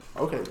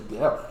 Okay,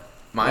 yeah.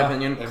 My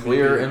opinion,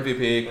 clear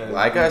MVP.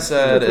 Like I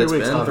said, it's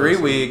been 3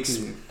 weeks,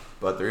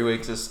 but 3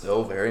 weeks is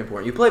still very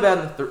important. You play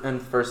bad in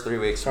the first 3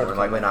 weeks, you're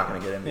likely not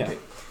going to get MVP. Yeah.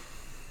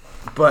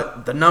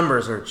 But the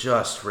numbers are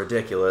just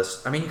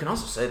ridiculous. I mean, you can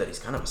also say that he's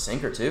kind of a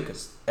sinker, too,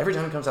 because every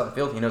time he comes out the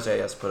field, he knows that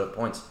he has to put up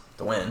points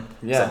to win.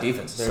 Yeah. That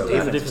defense is so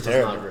bad. The defense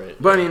is not great.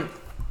 But,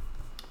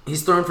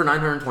 he's thrown for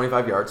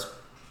 925 yards,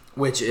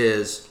 which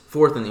is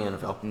 4th in the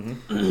NFL.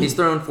 Mm-hmm. He's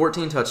thrown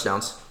 14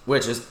 touchdowns,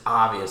 which is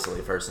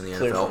obviously first in the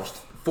NFL.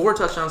 4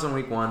 touchdowns in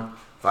week 1,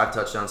 5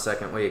 touchdowns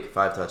second week,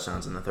 5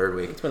 touchdowns in the third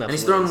week. And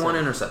he's thrown 1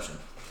 interception.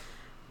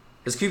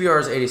 His QBR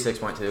is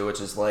 86.2, which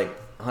is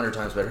 100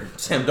 times better than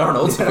Sam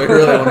Darnold's if we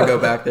really want to go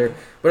back there.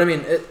 But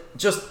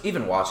just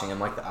even watching him,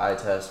 the eye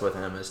test with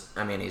him is,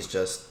 he's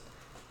just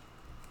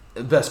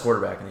the best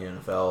quarterback in the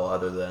NFL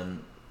other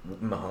than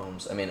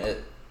Mahomes.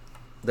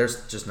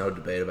 There's just no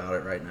debate about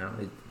it right now.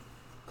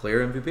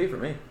 Clear MVP for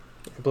me.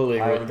 Completely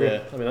agree.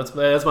 Yeah,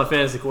 that's my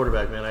fantasy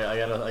quarterback, man. I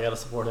gotta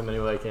support him any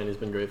way I can. He's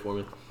been great for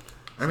me.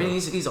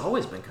 He's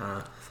always been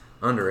kind of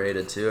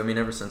underrated too.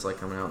 Ever since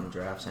coming out in the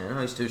draft, saying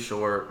he's too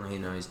short.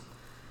 He's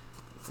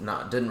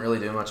didn't really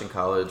do much in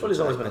college. But he's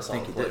always been a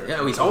solid player.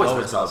 Yeah, he's always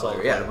been a solid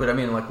player. Yeah, but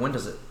when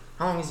does it?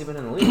 How long has he been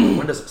in the league?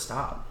 When does it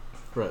stop?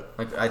 Right.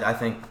 I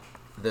think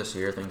this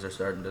year things are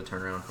starting to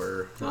turn around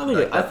for.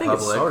 I think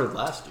it started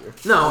last year.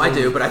 No, I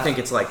do, but I think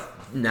it's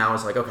now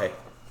it's okay.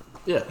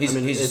 Yeah, he's a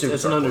superstar.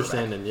 It's an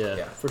understanding.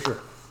 Yeah, for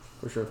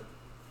sure.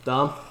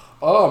 Dom?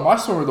 Oh, my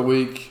swimmer of the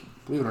week.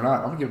 Believe it or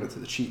not, I'm giving it to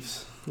the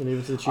Chiefs. You give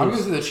it to the Chiefs. I'm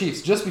giving it to the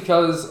Chiefs just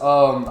because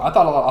I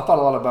thought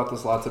a lot about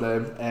this a lot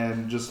today,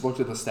 and just looked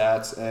at the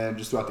stats and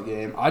just throughout the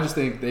game. I just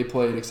think they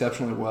played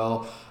exceptionally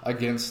well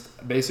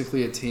against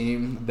basically a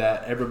team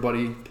that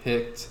everybody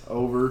picked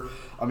over.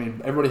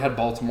 Everybody had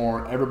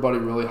Baltimore. Everybody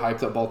really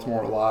hyped up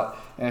Baltimore a lot,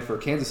 and for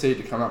Kansas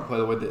City to come out and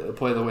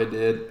play the way it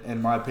did,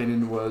 in my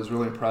opinion, was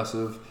really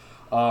impressive.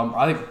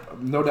 I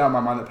think no doubt in my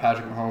mind that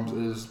Patrick Mahomes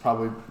is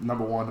probably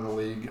number 1 in the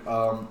league,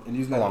 and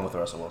using along with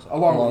Russell Wilson.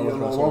 Along with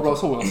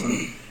Russell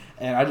Wilson.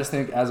 And I just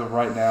think, as of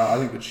right now, I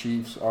think the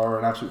Chiefs are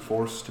an absolute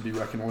force to be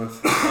reckoned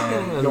with.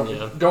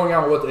 And going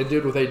out with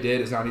what they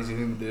did is not an easy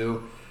thing to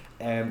do.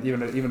 And even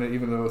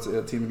though it's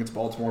a team against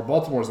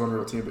Baltimore's an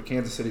unreal team, but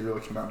Kansas City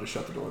really came out and just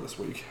shut the door this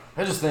week.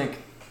 I just think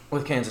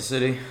with Kansas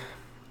City,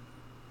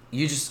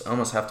 you just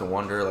almost have to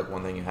wonder, like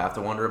one thing you have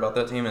to wonder about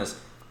that team is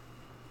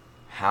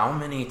how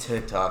many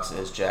TikToks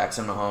is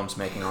Jackson Mahomes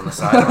making on the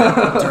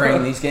sideline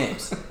during these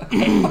games?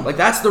 Like,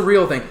 that's the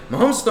real thing.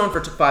 Mahomes is thrown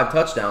for 5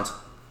 touchdowns,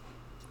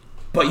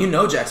 but you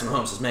know Jackson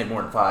Mahomes has made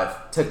more than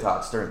 5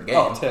 TikToks during the game.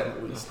 Oh, 10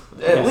 at least.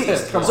 At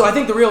least. So I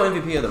think the real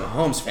MVP of the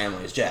Mahomes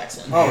family is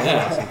Jackson. Oh,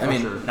 yeah. I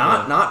mean,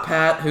 not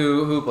Pat,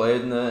 who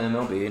played in the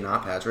MLB,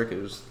 not Patrick,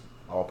 who's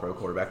all-pro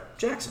quarterback.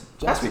 Jackson.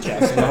 Has to be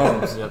Jackson.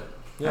 Mahomes. Yep.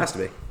 Has to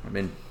be. I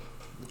mean,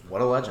 what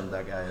a legend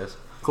that guy is.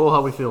 Cole,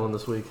 how we feeling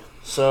this week?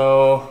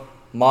 So,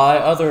 my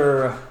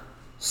other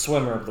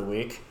swimmer of the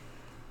week,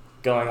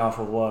 going off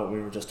of what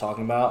we were just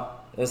talking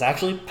about, is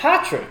actually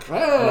Patrick.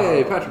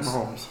 Hey, Mahomes. Patrick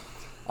Mahomes.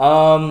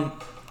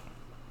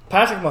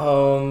 Patrick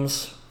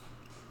Mahomes,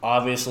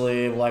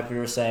 obviously, like we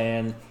were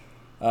saying,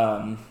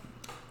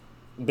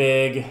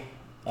 big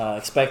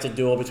expected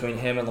duel between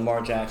him and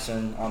Lamar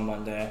Jackson on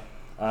Monday.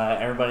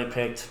 Everybody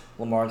picked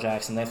Lamar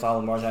Jackson. They thought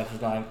Lamar Jackson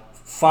was going to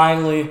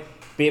finally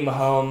beat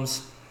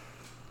Mahomes.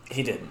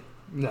 He didn't.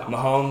 No.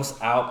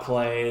 Mahomes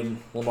outplayed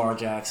Lamar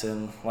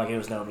Jackson like it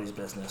was nobody's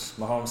business.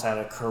 Mahomes had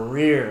a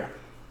career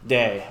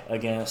day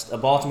against a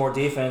Baltimore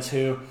defense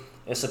who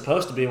is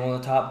supposed to be one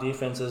of the top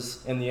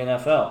defenses in the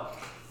NFL.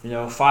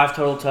 5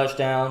 total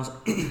touchdowns,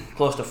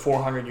 close to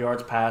 400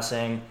 yards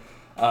passing,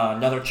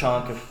 another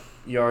chunk of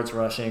yards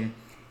rushing.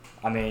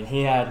 I mean,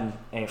 he had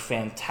a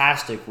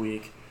fantastic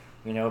week,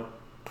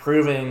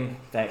 proving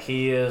that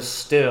he is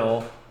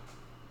still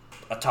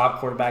a top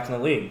quarterback in the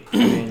league.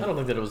 I don't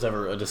think that it was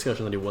ever a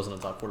discussion that he wasn't a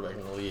top quarterback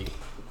in the league.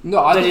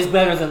 No, that he's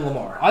better than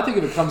Lamar. I think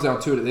if it comes down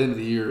to it at the end of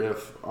the year,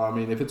 if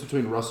it's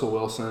between Russell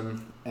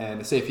Wilson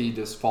and say if he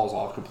just falls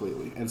off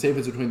completely, and say if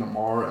it's between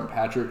Lamar and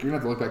Patrick, you're going to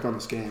have to look back on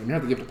this game. You're going to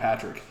have to give it to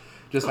Patrick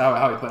just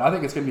how he played. I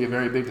think it's going to be a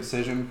very big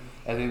decision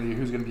at the end of the year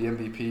who's going to be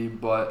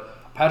MVP, but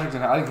I think he's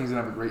going to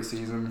have a great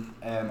season,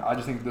 and I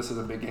just think this is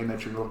a big game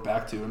that you're going to look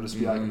back to and just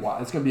be like, wow,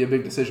 it's going to be a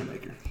big decision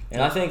maker.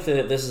 And I think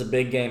that this is a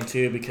big game,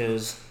 too,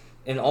 because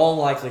in all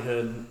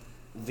likelihood,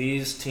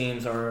 these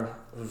teams are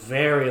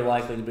very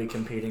likely to be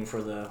competing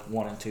for the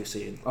 1 and 2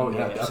 seed. Oh,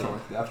 yeah,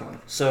 definitely.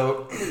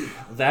 So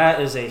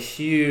that is a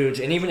huge,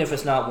 and even if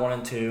it's not 1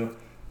 and 2,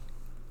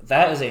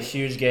 that is a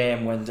huge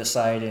game when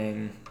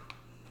deciding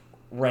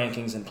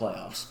rankings and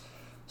playoffs.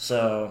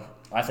 So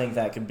I think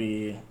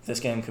this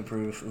game could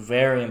prove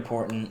very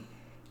important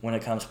when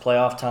it comes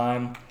playoff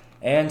time.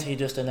 And he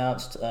just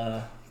announced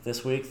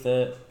this week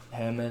that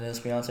him and his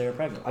fiancée are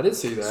pregnant. I did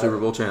see that. Super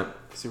Bowl champ.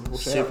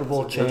 Super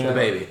Bowl champ. The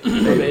baby. The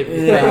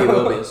baby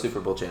will be a Super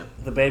Bowl champ.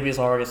 The baby's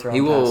already thrown.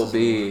 He will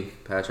be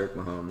Patrick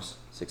Mahomes'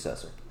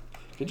 successor.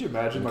 Could you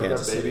imagine like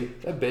that baby?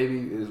 That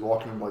baby is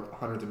walking like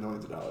hundreds of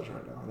millions of dollars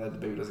right now.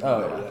 That baby doesn't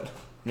know that yet.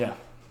 Yeah,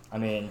 I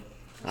mean,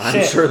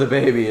 I'm sure the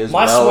baby is.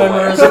 My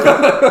swimmer's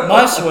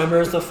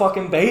the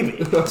fucking baby.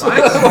 My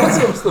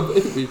swimmer's the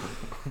baby.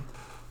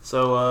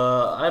 So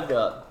I've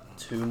got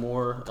 2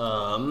 more.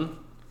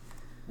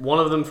 One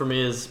of them for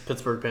me is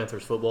Pittsburgh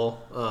Panthers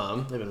football.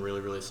 They've been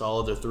really, really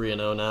solid. They're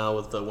 3-0 now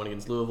with the win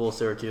against Louisville,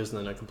 Syracuse, and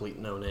then a complete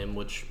no-name,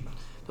 which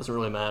doesn't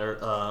really matter.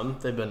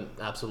 They've been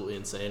absolutely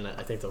insane.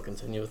 I think they'll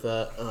continue with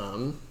that.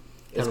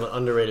 Kind of an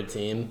underrated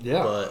team.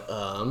 Yeah. But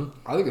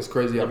I think it's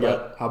crazy how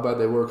bad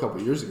they were a couple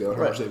of years ago and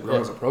how much they've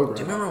grown as a program.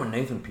 Do you remember when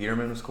Nathan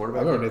Peterman was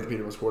quarterback? I remember Nathan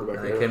Peterman was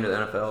quarterback. They came to the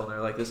NFL, and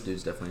they're like, this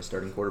dude's definitely a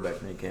starting quarterback.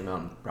 And he came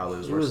out and probably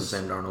was worse than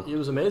Sam Darnold. He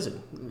was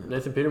amazing.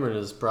 Nathan Peterman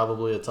is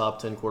probably a top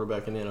 10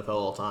 quarterback in the NFL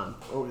all time.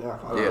 Oh, yeah.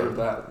 I agree with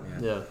that.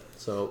 Yeah.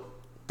 So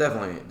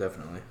definitely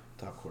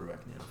top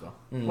quarterback in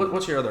the NFL.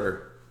 What's your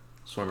other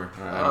swimmer?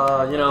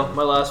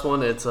 my last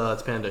one, it's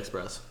Panda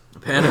Express.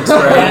 Panda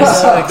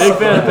Express. Big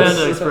fan of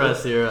Panda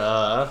Express here.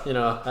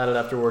 Had it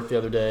after work the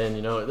other day, and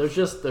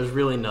there's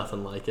really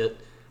nothing like it.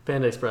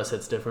 Panda Express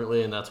hits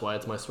differently, and that's why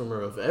it's my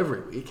swimmer of every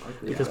week.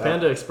 Because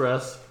Panda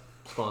Express,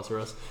 sponsor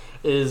us,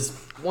 is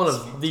one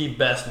of the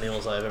best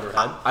meals I've ever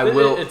had.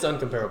 It's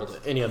uncomparable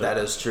to any other. That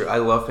is true. I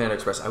love Panda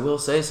Express. I will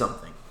say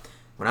something.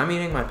 When I'm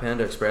eating my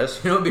Panda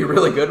Express, you know what would be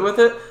really good with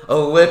it? A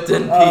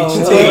Lipton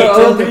peach tea.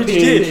 Lipton peach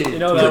tea.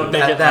 That would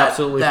make it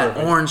absolutely perfect.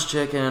 That orange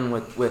chicken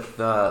with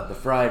the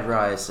fried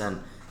rice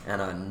and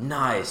a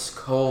nice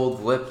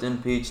cold Lipton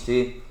peach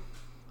tea.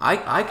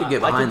 I could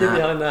get behind that.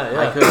 Yeah.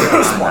 I could get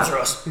behind Sponsor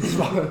us.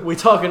 We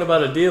talking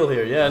about a deal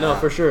here. Yeah, no,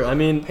 for sure. I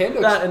mean,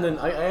 Panda that, and then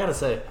I gotta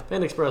say,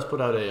 Panda Express put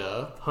out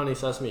a honey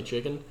sesame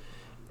chicken.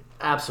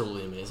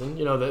 Absolutely amazing.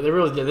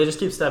 They just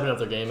keep stepping up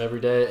their game every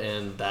day,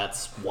 and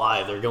that's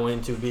why they're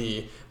going to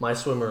be my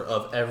swimmer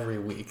of every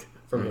week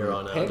from here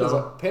on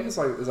out. Panda's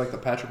is like the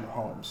Patrick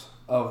Mahomes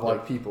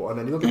of people, and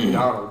then you look at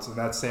McDonald's, and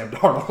that's Sam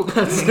Darnold.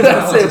 That's Sam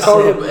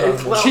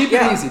Darnold. Well, cheap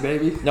and easy,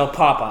 baby. No,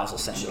 Popeye's the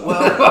same.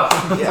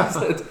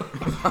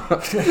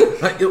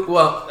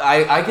 Well,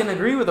 I can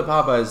agree with the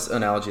Popeyes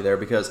analogy there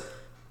because.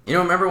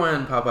 Remember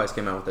when Popeyes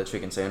came out with that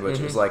chicken sandwich?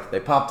 It was like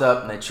they popped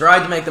up and they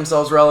tried to make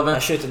themselves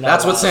relevant.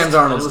 That's what Sam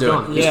Darnold's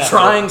doing. He's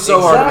trying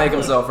so hard to make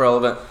himself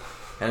relevant.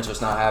 and it's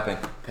just not happening.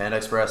 Panda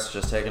Express is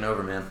just taking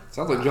over, man.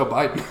 Sounds like Joe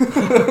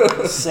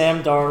Biden.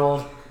 Sam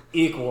Darnold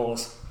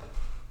equals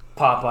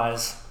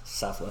Popeyes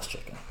Southwest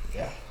Chicken.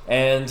 Yeah.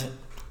 And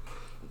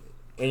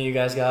any of you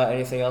guys got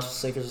anything else for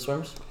sinkers and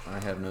swimmers? I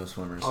have no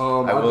swimmers. I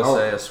will know.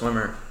 say a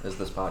swimmer is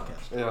this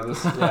podcast. Yeah, this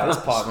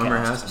podcast. Swimmer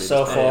has to be.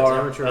 So this far,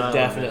 amateur a island,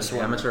 definite man.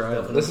 swimmer. Amateur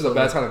island. This is a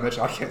bad time to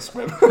mention I can't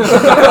swim.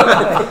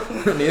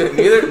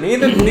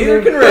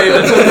 neither can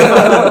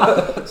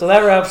Raven. So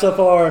that wraps up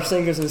our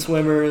sinkers and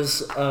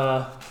swimmers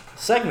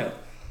segment.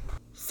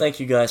 Thank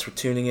you guys for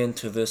tuning in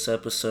to this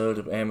episode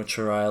of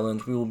Amateur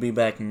Island. We will be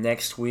back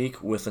next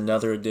week with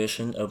another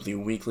edition of the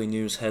weekly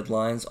news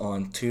headlines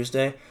on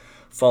Tuesday,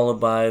 followed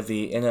by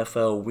the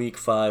NFL Week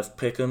 5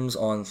 Pick'ems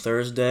on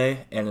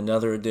Thursday, and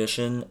another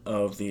edition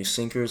of the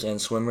Sinkers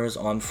and Swimmers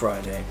on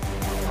Friday.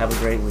 Have a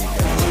great week,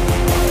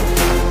 guys.